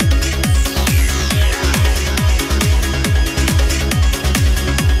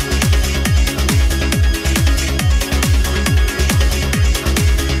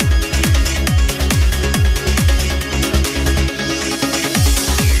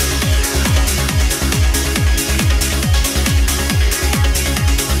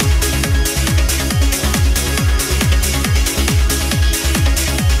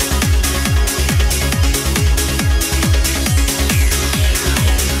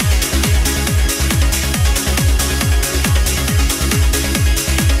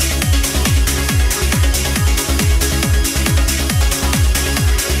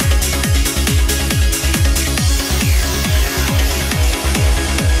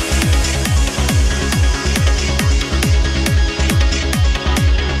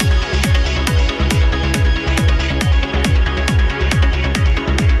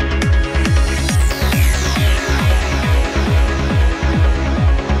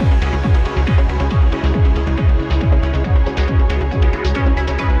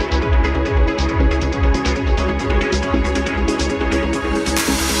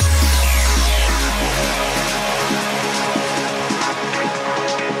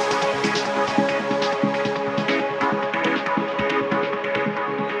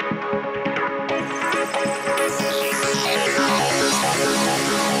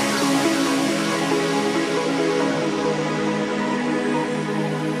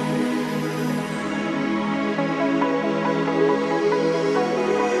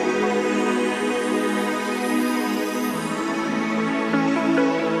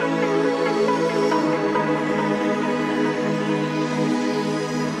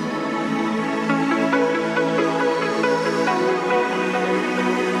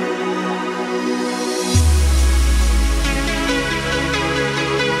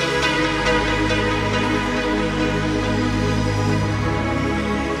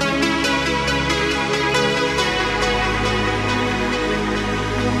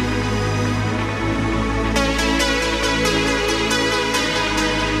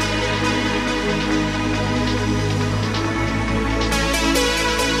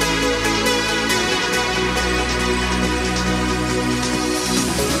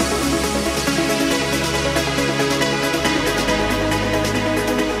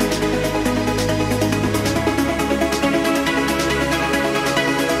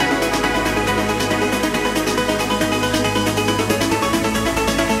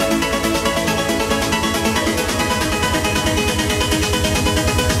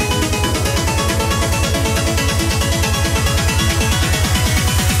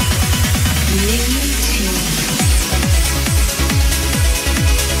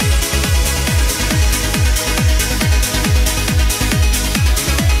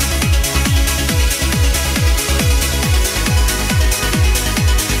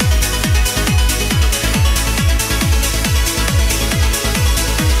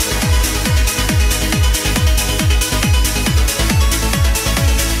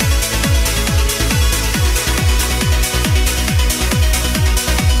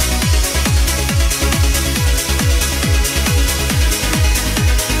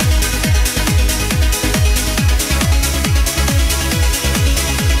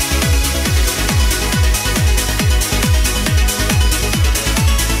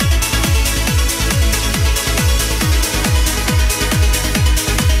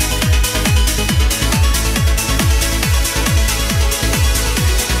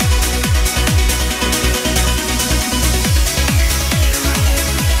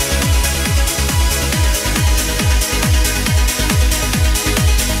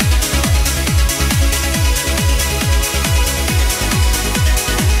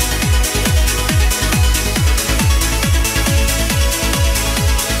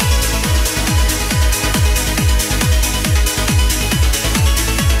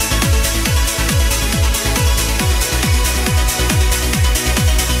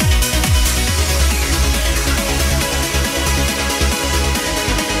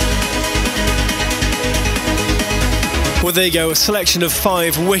 Well, there you go, a selection of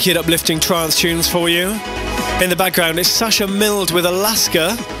 5 wicked uplifting trance tunes for you. In the background, it's Sasha Mild with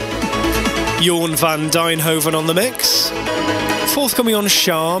Alaska, Jorn van Dijnhoven on the mix, forthcoming on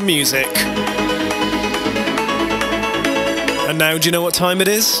Shah Music. And now, do you know what time it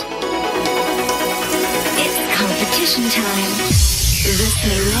is? competition time. The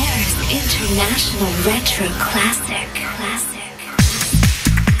Solaris International Retro Classic.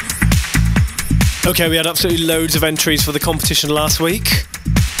 Okay, we had absolutely loads of entries for the competition last week.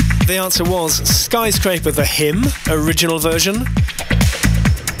 The answer was Skyscraper the Hymn, original version.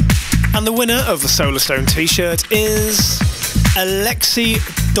 And the winner of the Solarstone t-shirt is Alexei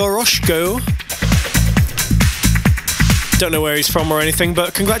Doroshko. Don't know where he's from or anything,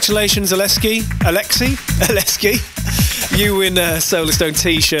 but congratulations, Alexei. You win a Solarstone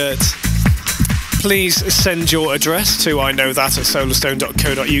t-shirt. Please send your address to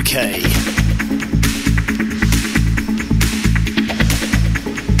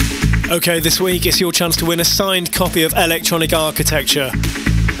iknowthat@solarstone.co.uk. Okay, this week it's your chance to win a signed copy of Electronic Architecture.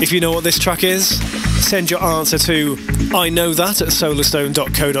 If you know what this track is, send your answer to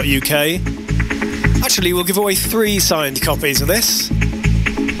iknowthat@solarstone.co.uk. Actually, we'll give away 3 signed copies of this.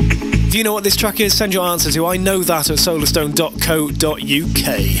 If you know what this track is, send your answer to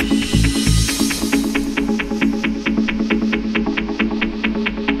iknowthat@solarstone.co.uk.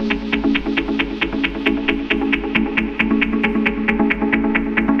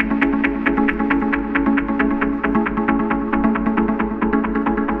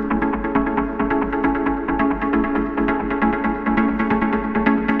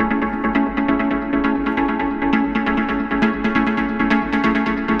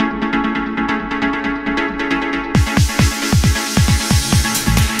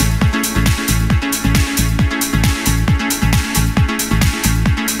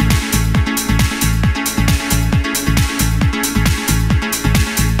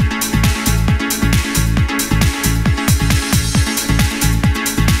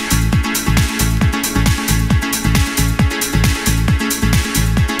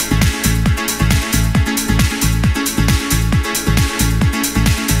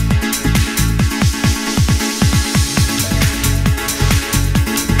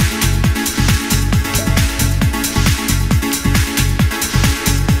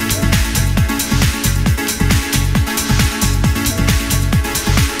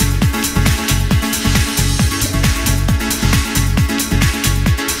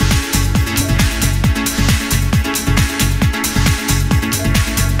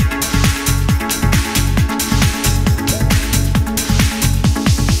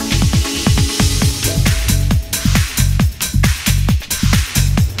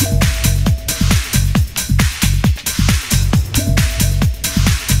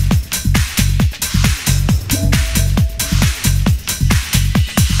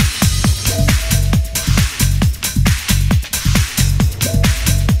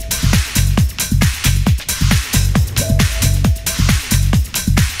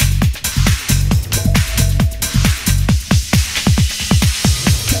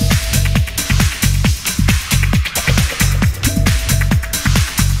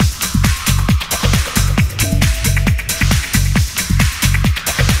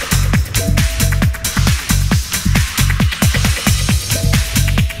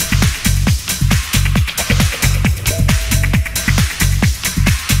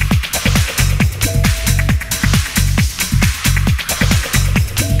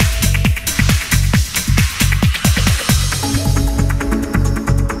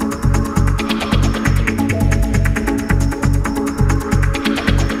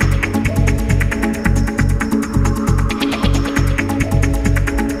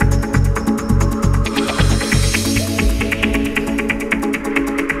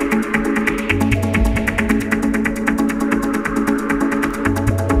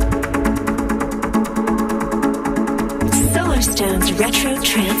 Solarstone's Retro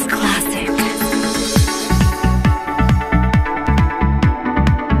Trance Classic.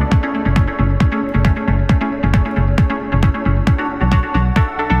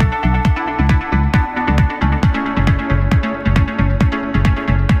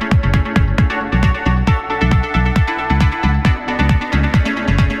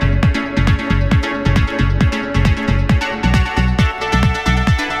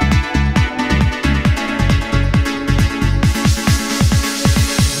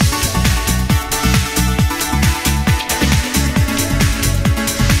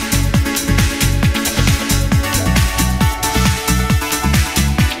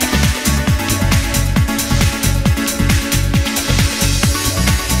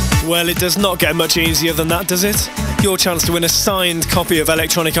 Well, it does not get much easier than that, does it? Your chance to win a signed copy of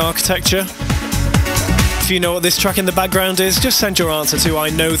Electronic Architecture. If you know what this track in the background is, just send your answer to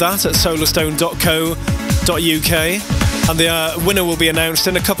iknowthat@solarstone.co.uk, and the winner will be announced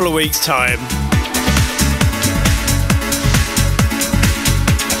in a couple of weeks' time.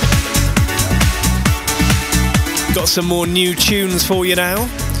 Got some more new tunes for you now,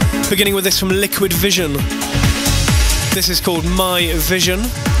 beginning with this from Liquid Vision. This is called My Vision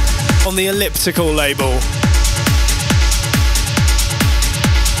on the Elliptical label.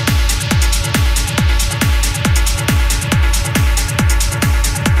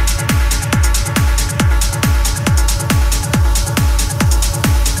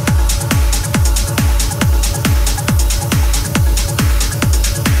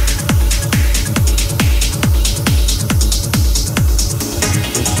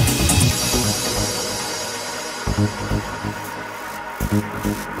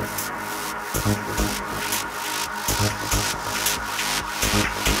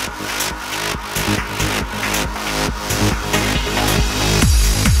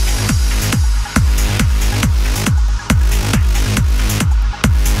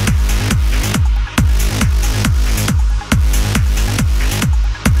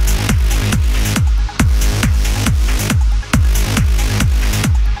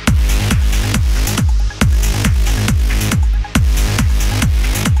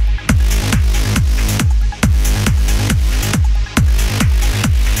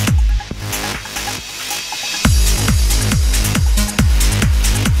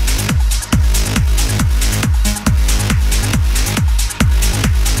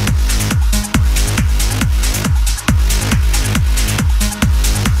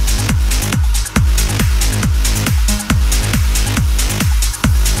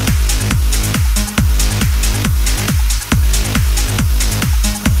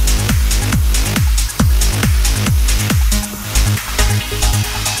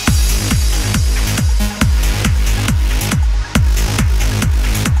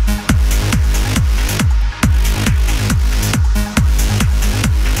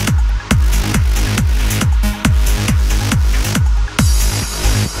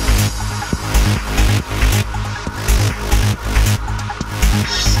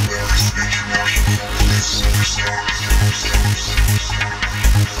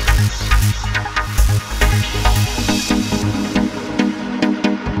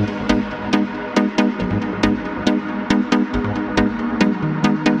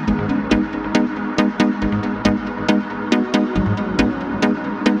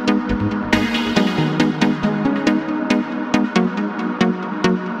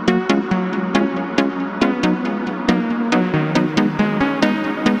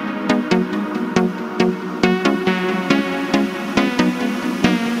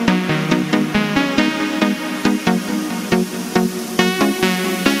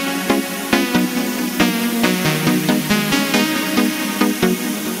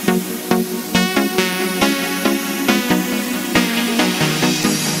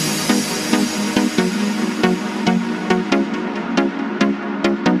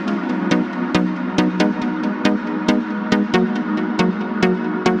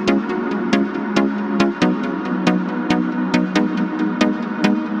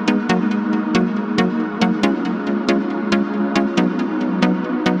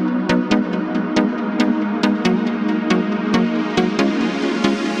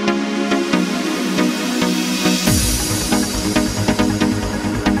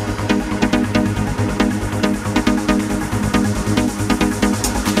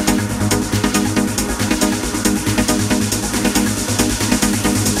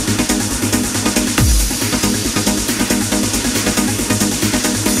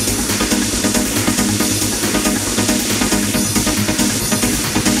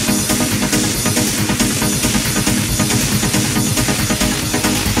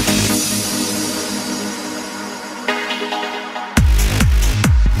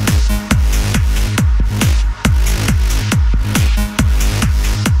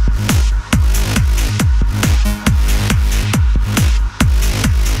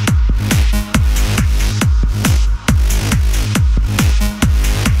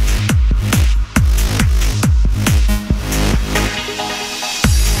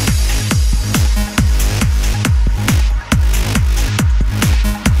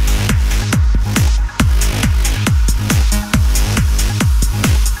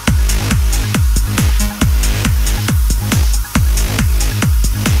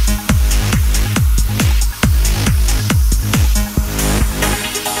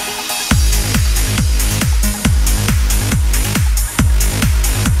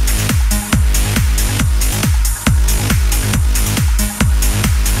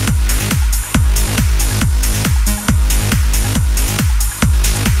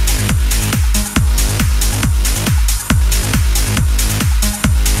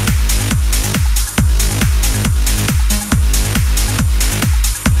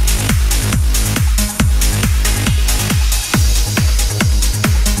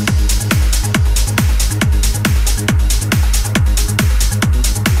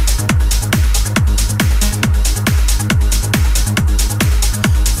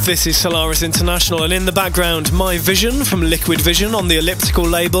 This is Solaris International, and in the background, My Vision from Liquid Vision on the Elliptical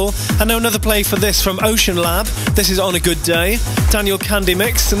label. And now another play for this from Ocean Lab. This is On a Good Day. Daniel Candy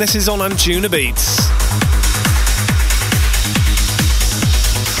Mix, and this is on Anjuna Beats.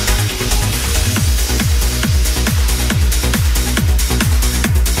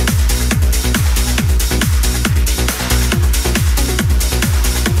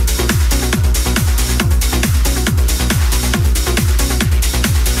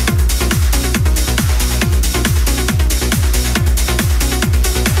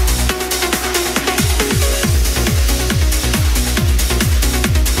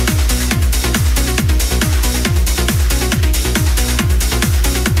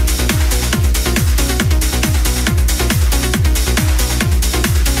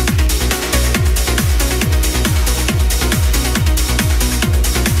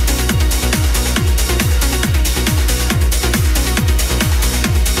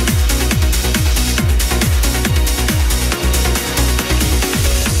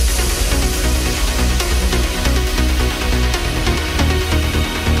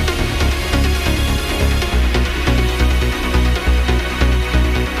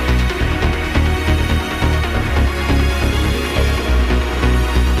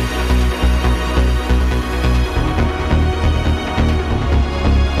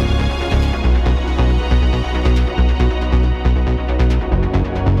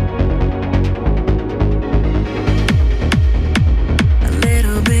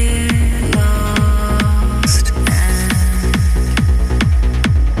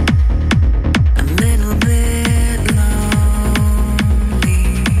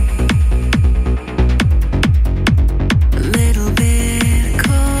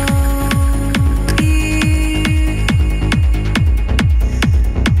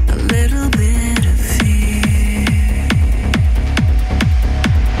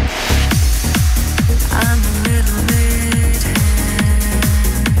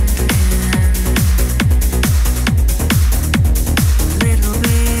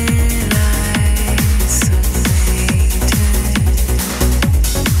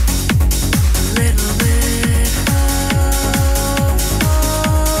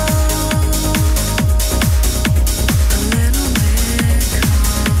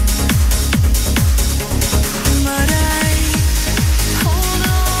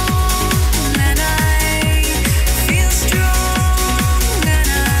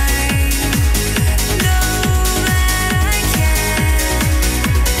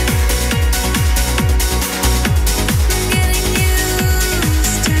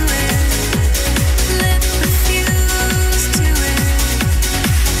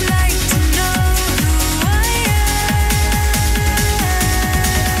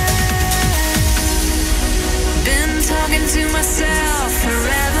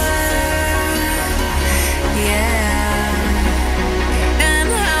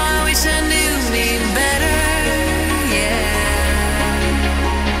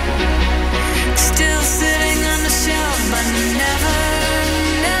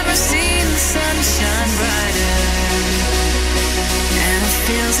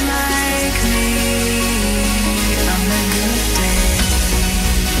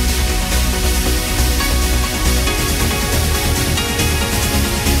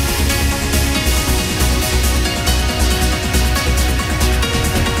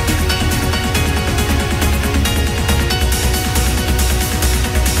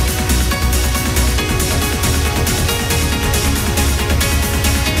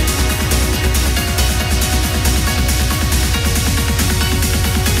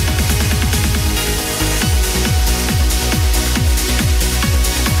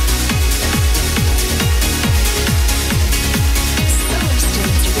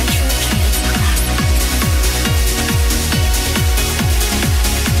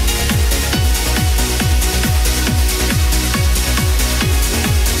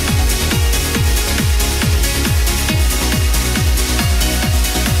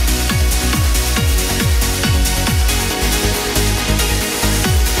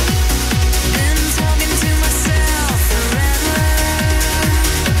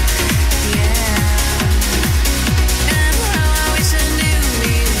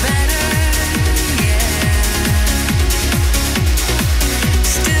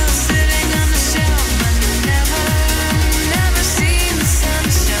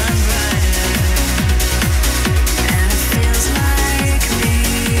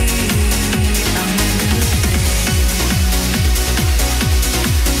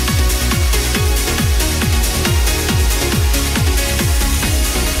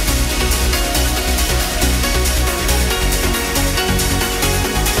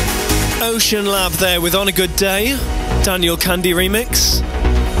 Ocean Lab there with On a Good Day, Daniel Candy remix.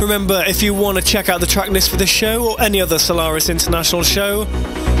 Remember, if you want to check out the track list for this show or any other Solaris International show,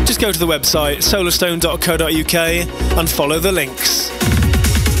 just go to the website solarstone.co.uk and follow the links.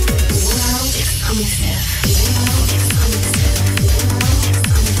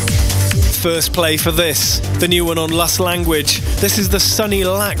 First play for this, the new one on Last Language. This is the Sunny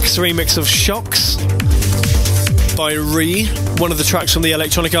Lax remix of Shocks by Ree, one of the tracks from the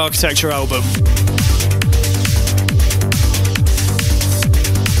Electronic Architecture album.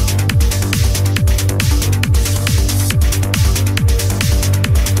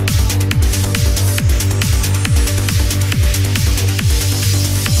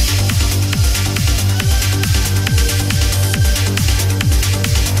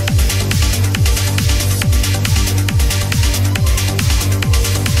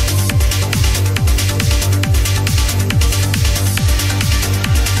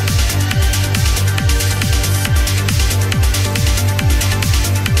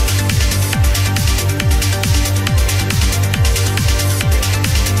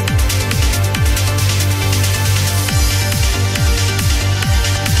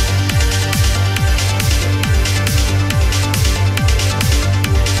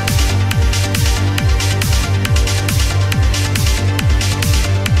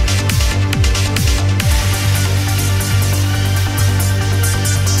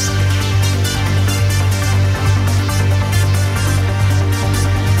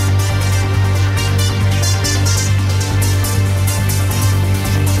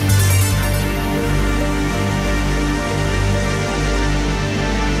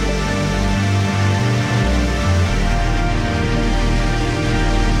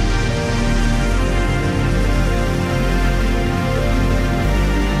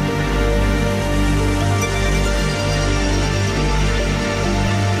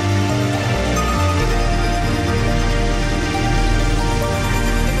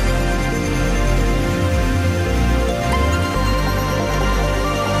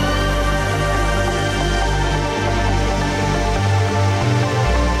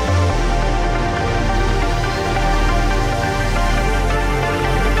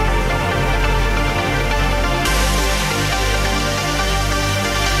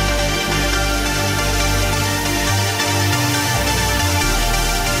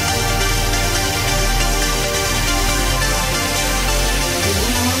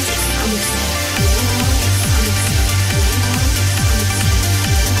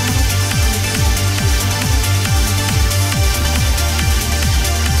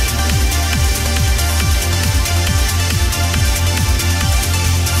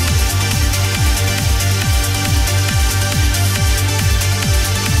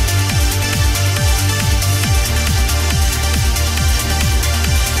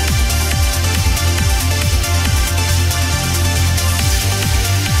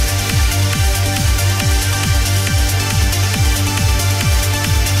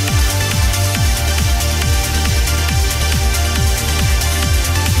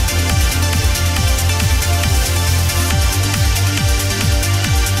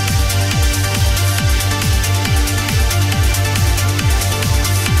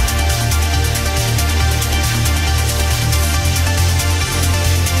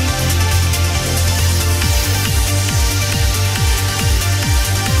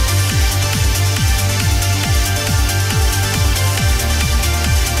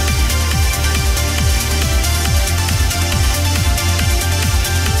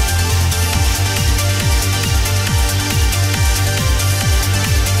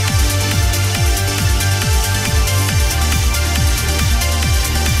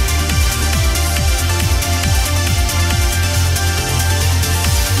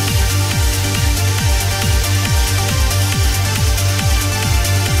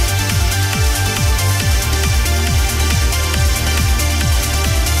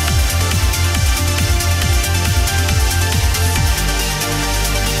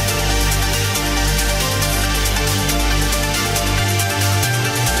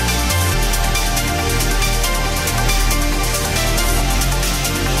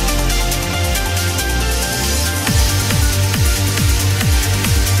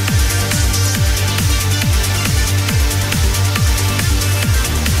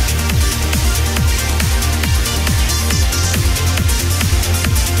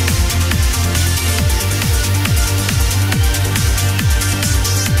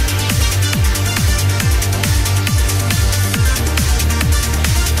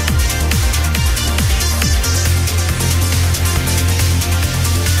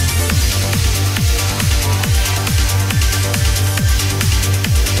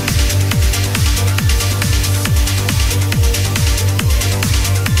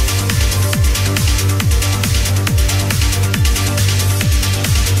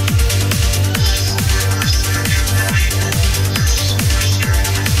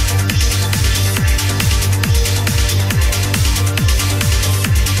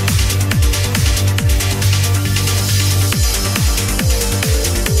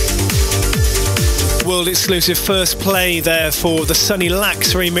 exclusive first play there for the Sunny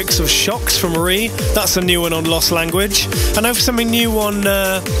Lax remix of Shocks from Marie. That's a new one on Lost Language. And now for something new on,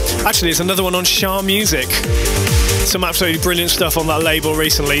 actually it's another one on Shah Music. Some absolutely brilliant stuff on that label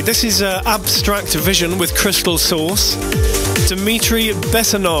recently. This is Abstract Vision with Crystal Source. Dmitry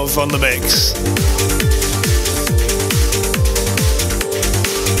Besanov on the mix.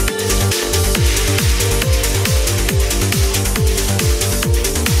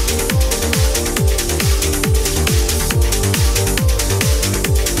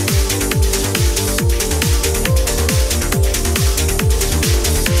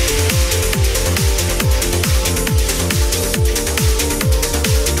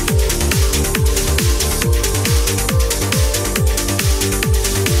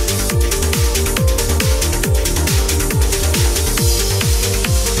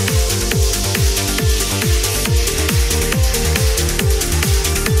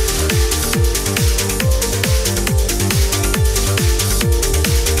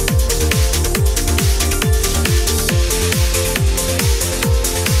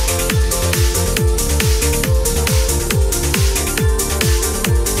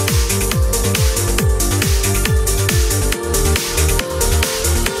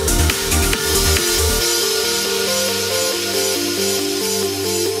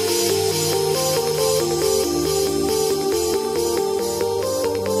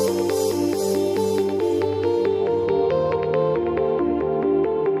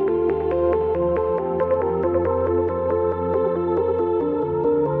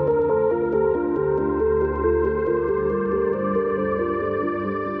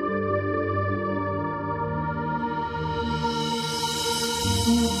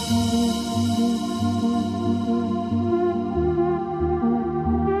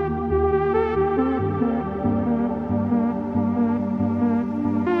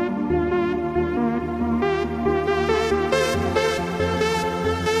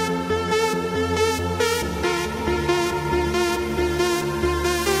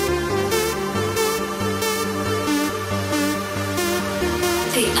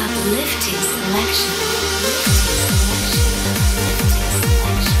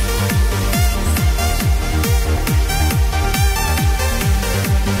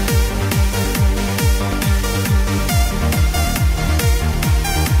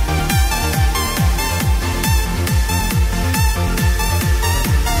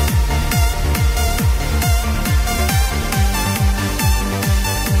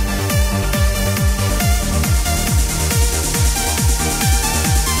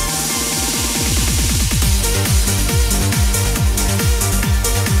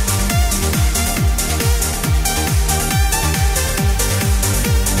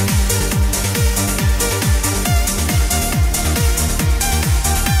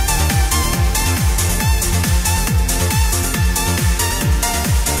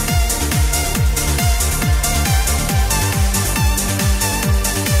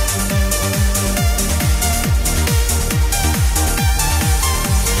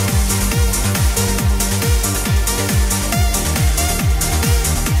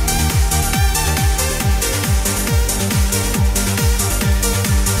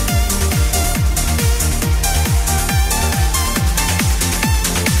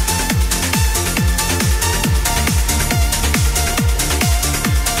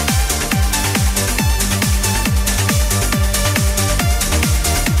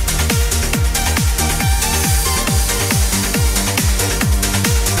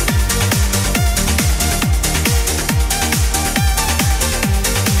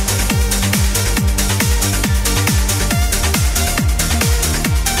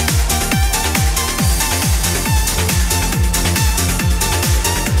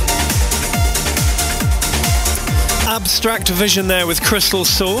 Abstract Vision there with Crystal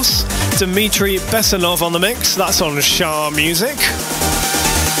Source. Dmitry Besanov on the mix. That's on Shah Music.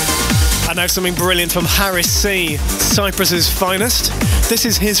 And now something brilliant from Harris C, Cyprus's finest. This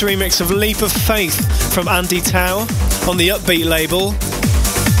is his remix of Leap of Faith from Andy Tao on the Upbeat label.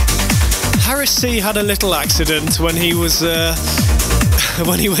 Harris C had a little accident when he was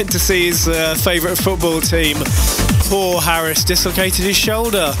when he went to see his favourite football team. Poor Harris dislocated his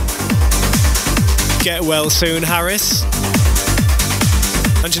shoulder. Get well soon, Harris.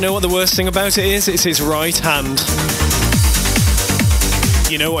 And you know what the worst thing about it is? It's his right hand.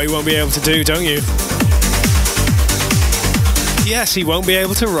 You know what he won't be able to do, don't you? Yes, he won't be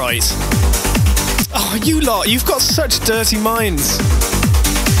able to write. Oh, you lot, you've got such dirty minds.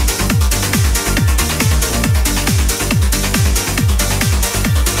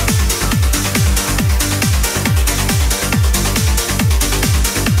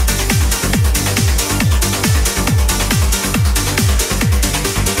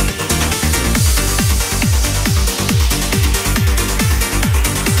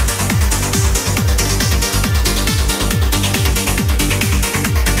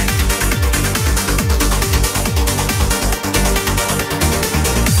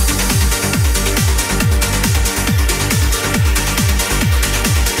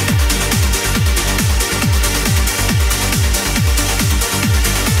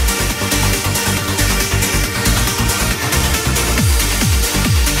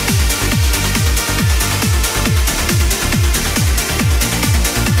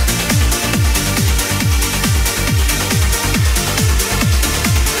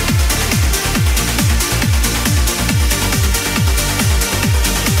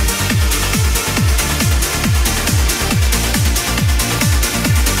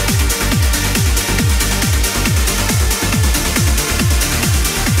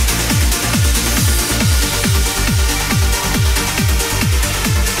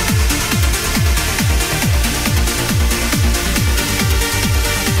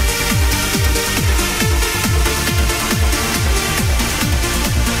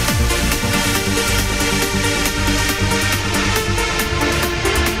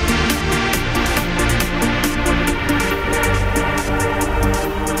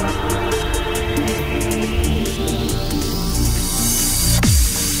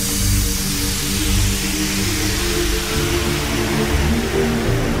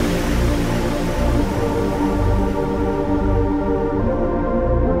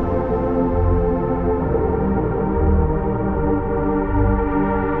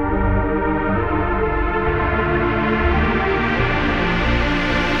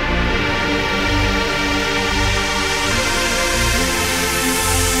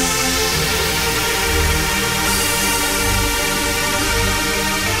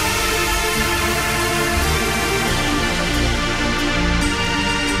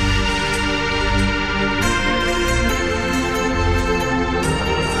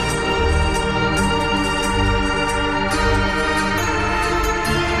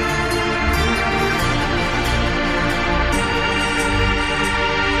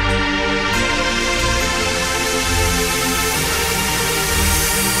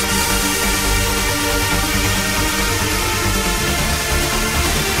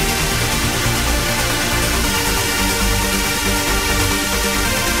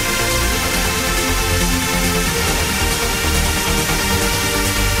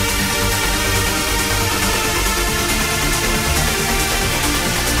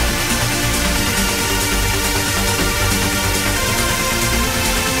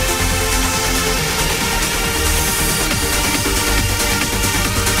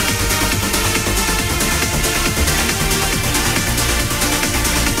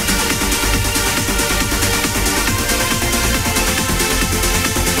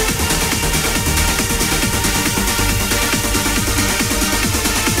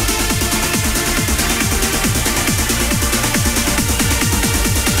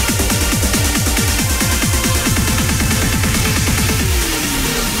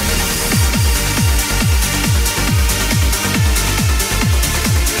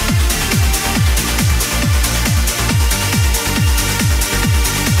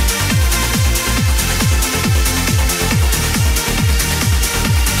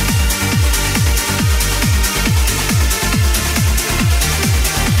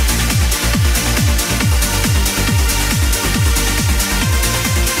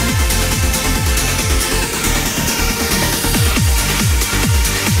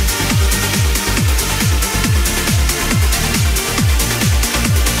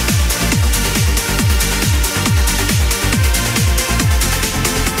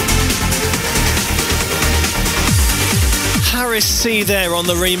 C there on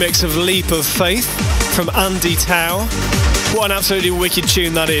the remix of Leap of Faith from Andy Tao. What an absolutely wicked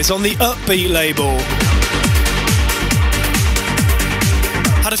tune that is, on the Upbeat label.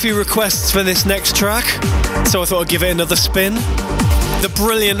 Had a few requests for this next track, so I thought I'd give it another spin. The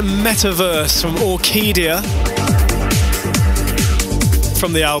brilliant Metaverse from Orchidia,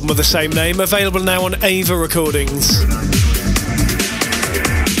 from the album of the same name, available now on Ava Recordings.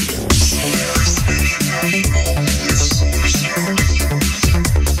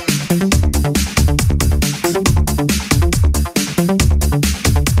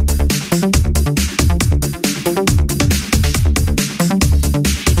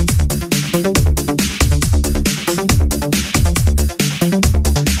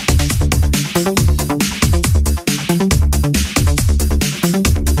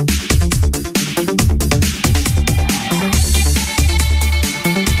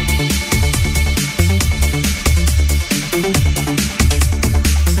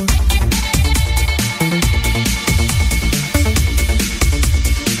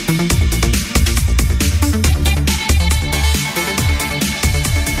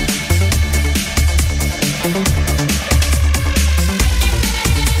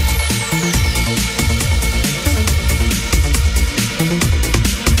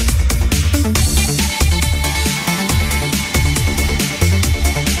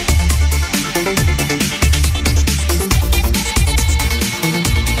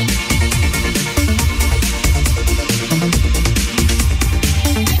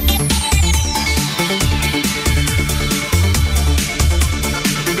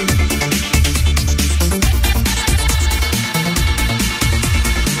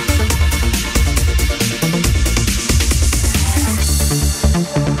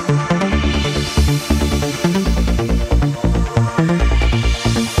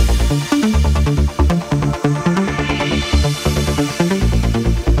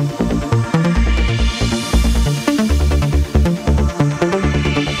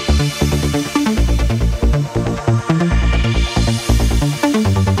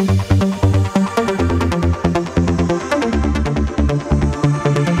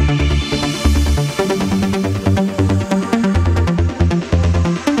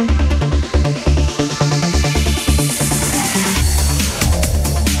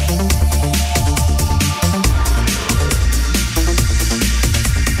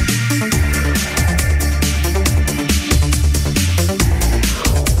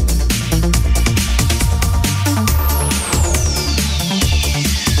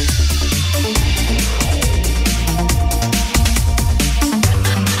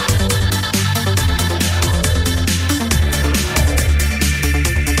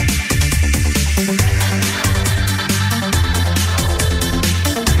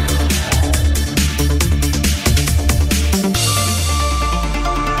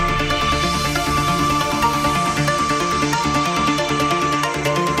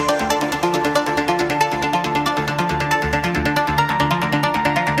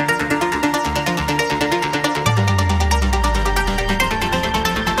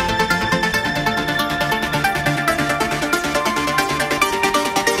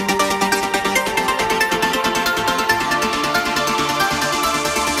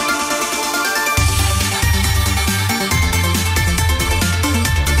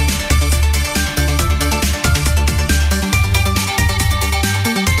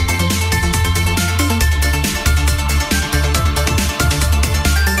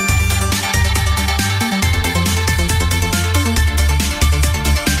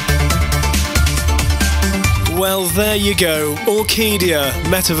 Well, there you go. Orchidia,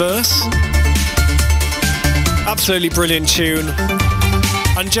 Metaverse. Absolutely brilliant tune.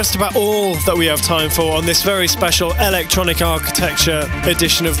 And just about all that we have time for on this very special electronic architecture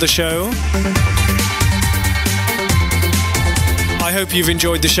edition of the show. I hope you've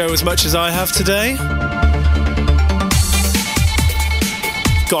enjoyed the show as much as I have today.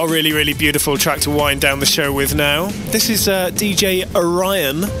 Got a really, really beautiful track to wind down the show with now. This is DJ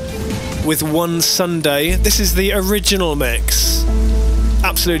Orion with One Sunday. This is the original mix.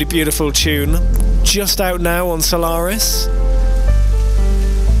 Absolutely beautiful tune. Just out now on Solaris.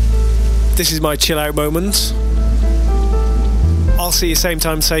 This is my chill out moment. I'll see you same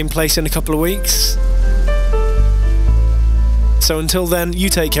time, same place in a couple of weeks. So until then, you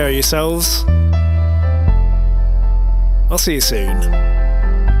take care of yourselves. I'll see you soon.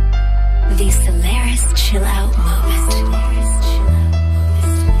 The Solaris chill out moment.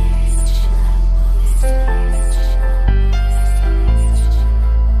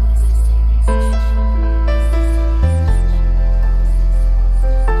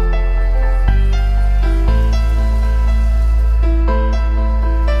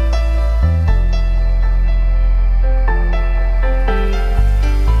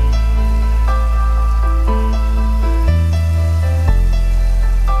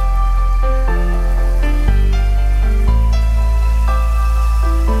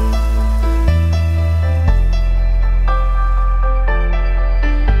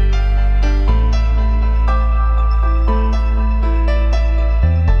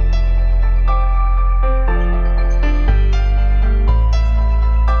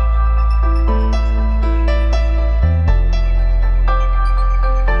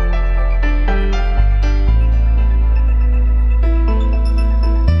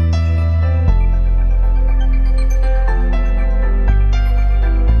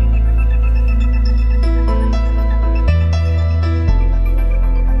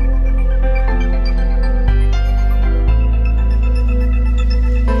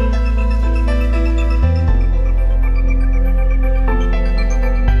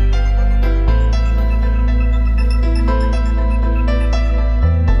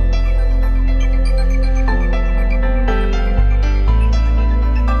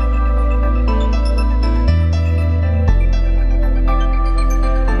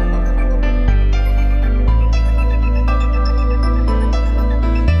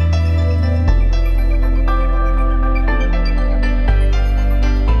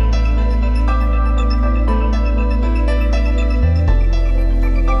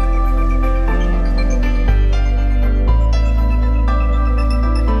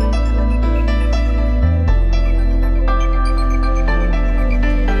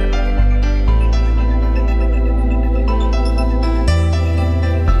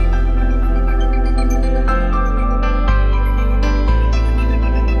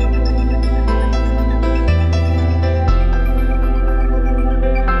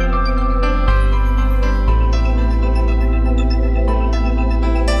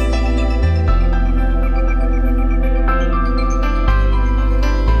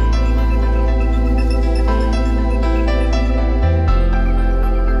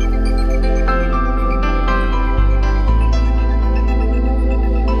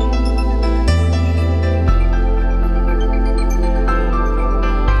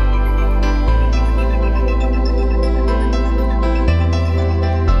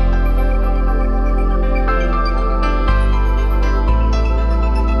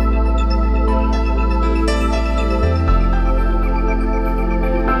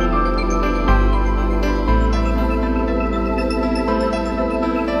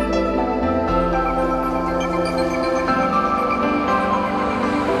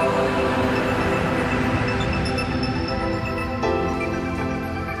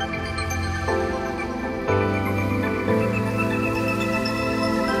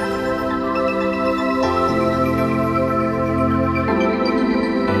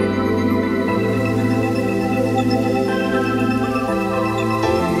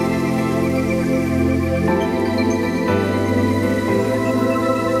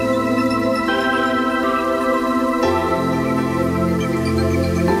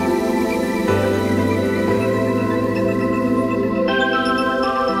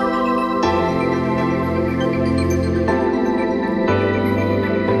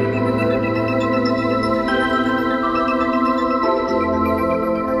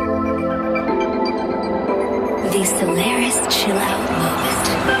 Solaris.